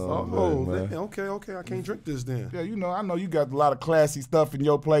 Knuckleheads. Okay. I can't drink this then. Yeah, I know you got a lot of classy stuff in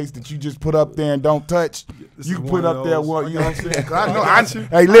your place that you just put up there and don't touch. You can put up there what you know what I'm saying? I got you.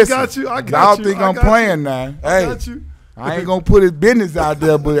 Hey, listen. I got you. I don't think I'm playing now. I got you. I ain't gonna put his business out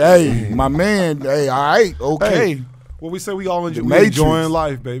there, but hey, my man, hey, all right, okay. Hey, well, we say we all enjoying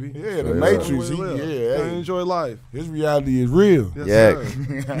life, baby. Yeah, the Matrix. Enjoy life. His reality is real. Yes, sir.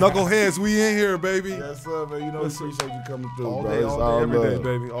 Knuckleheads, we in here, baby. Yes, sir, man. You know, appreciate you coming through, all bro. day, every day,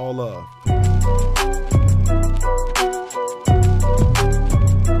 baby. All love.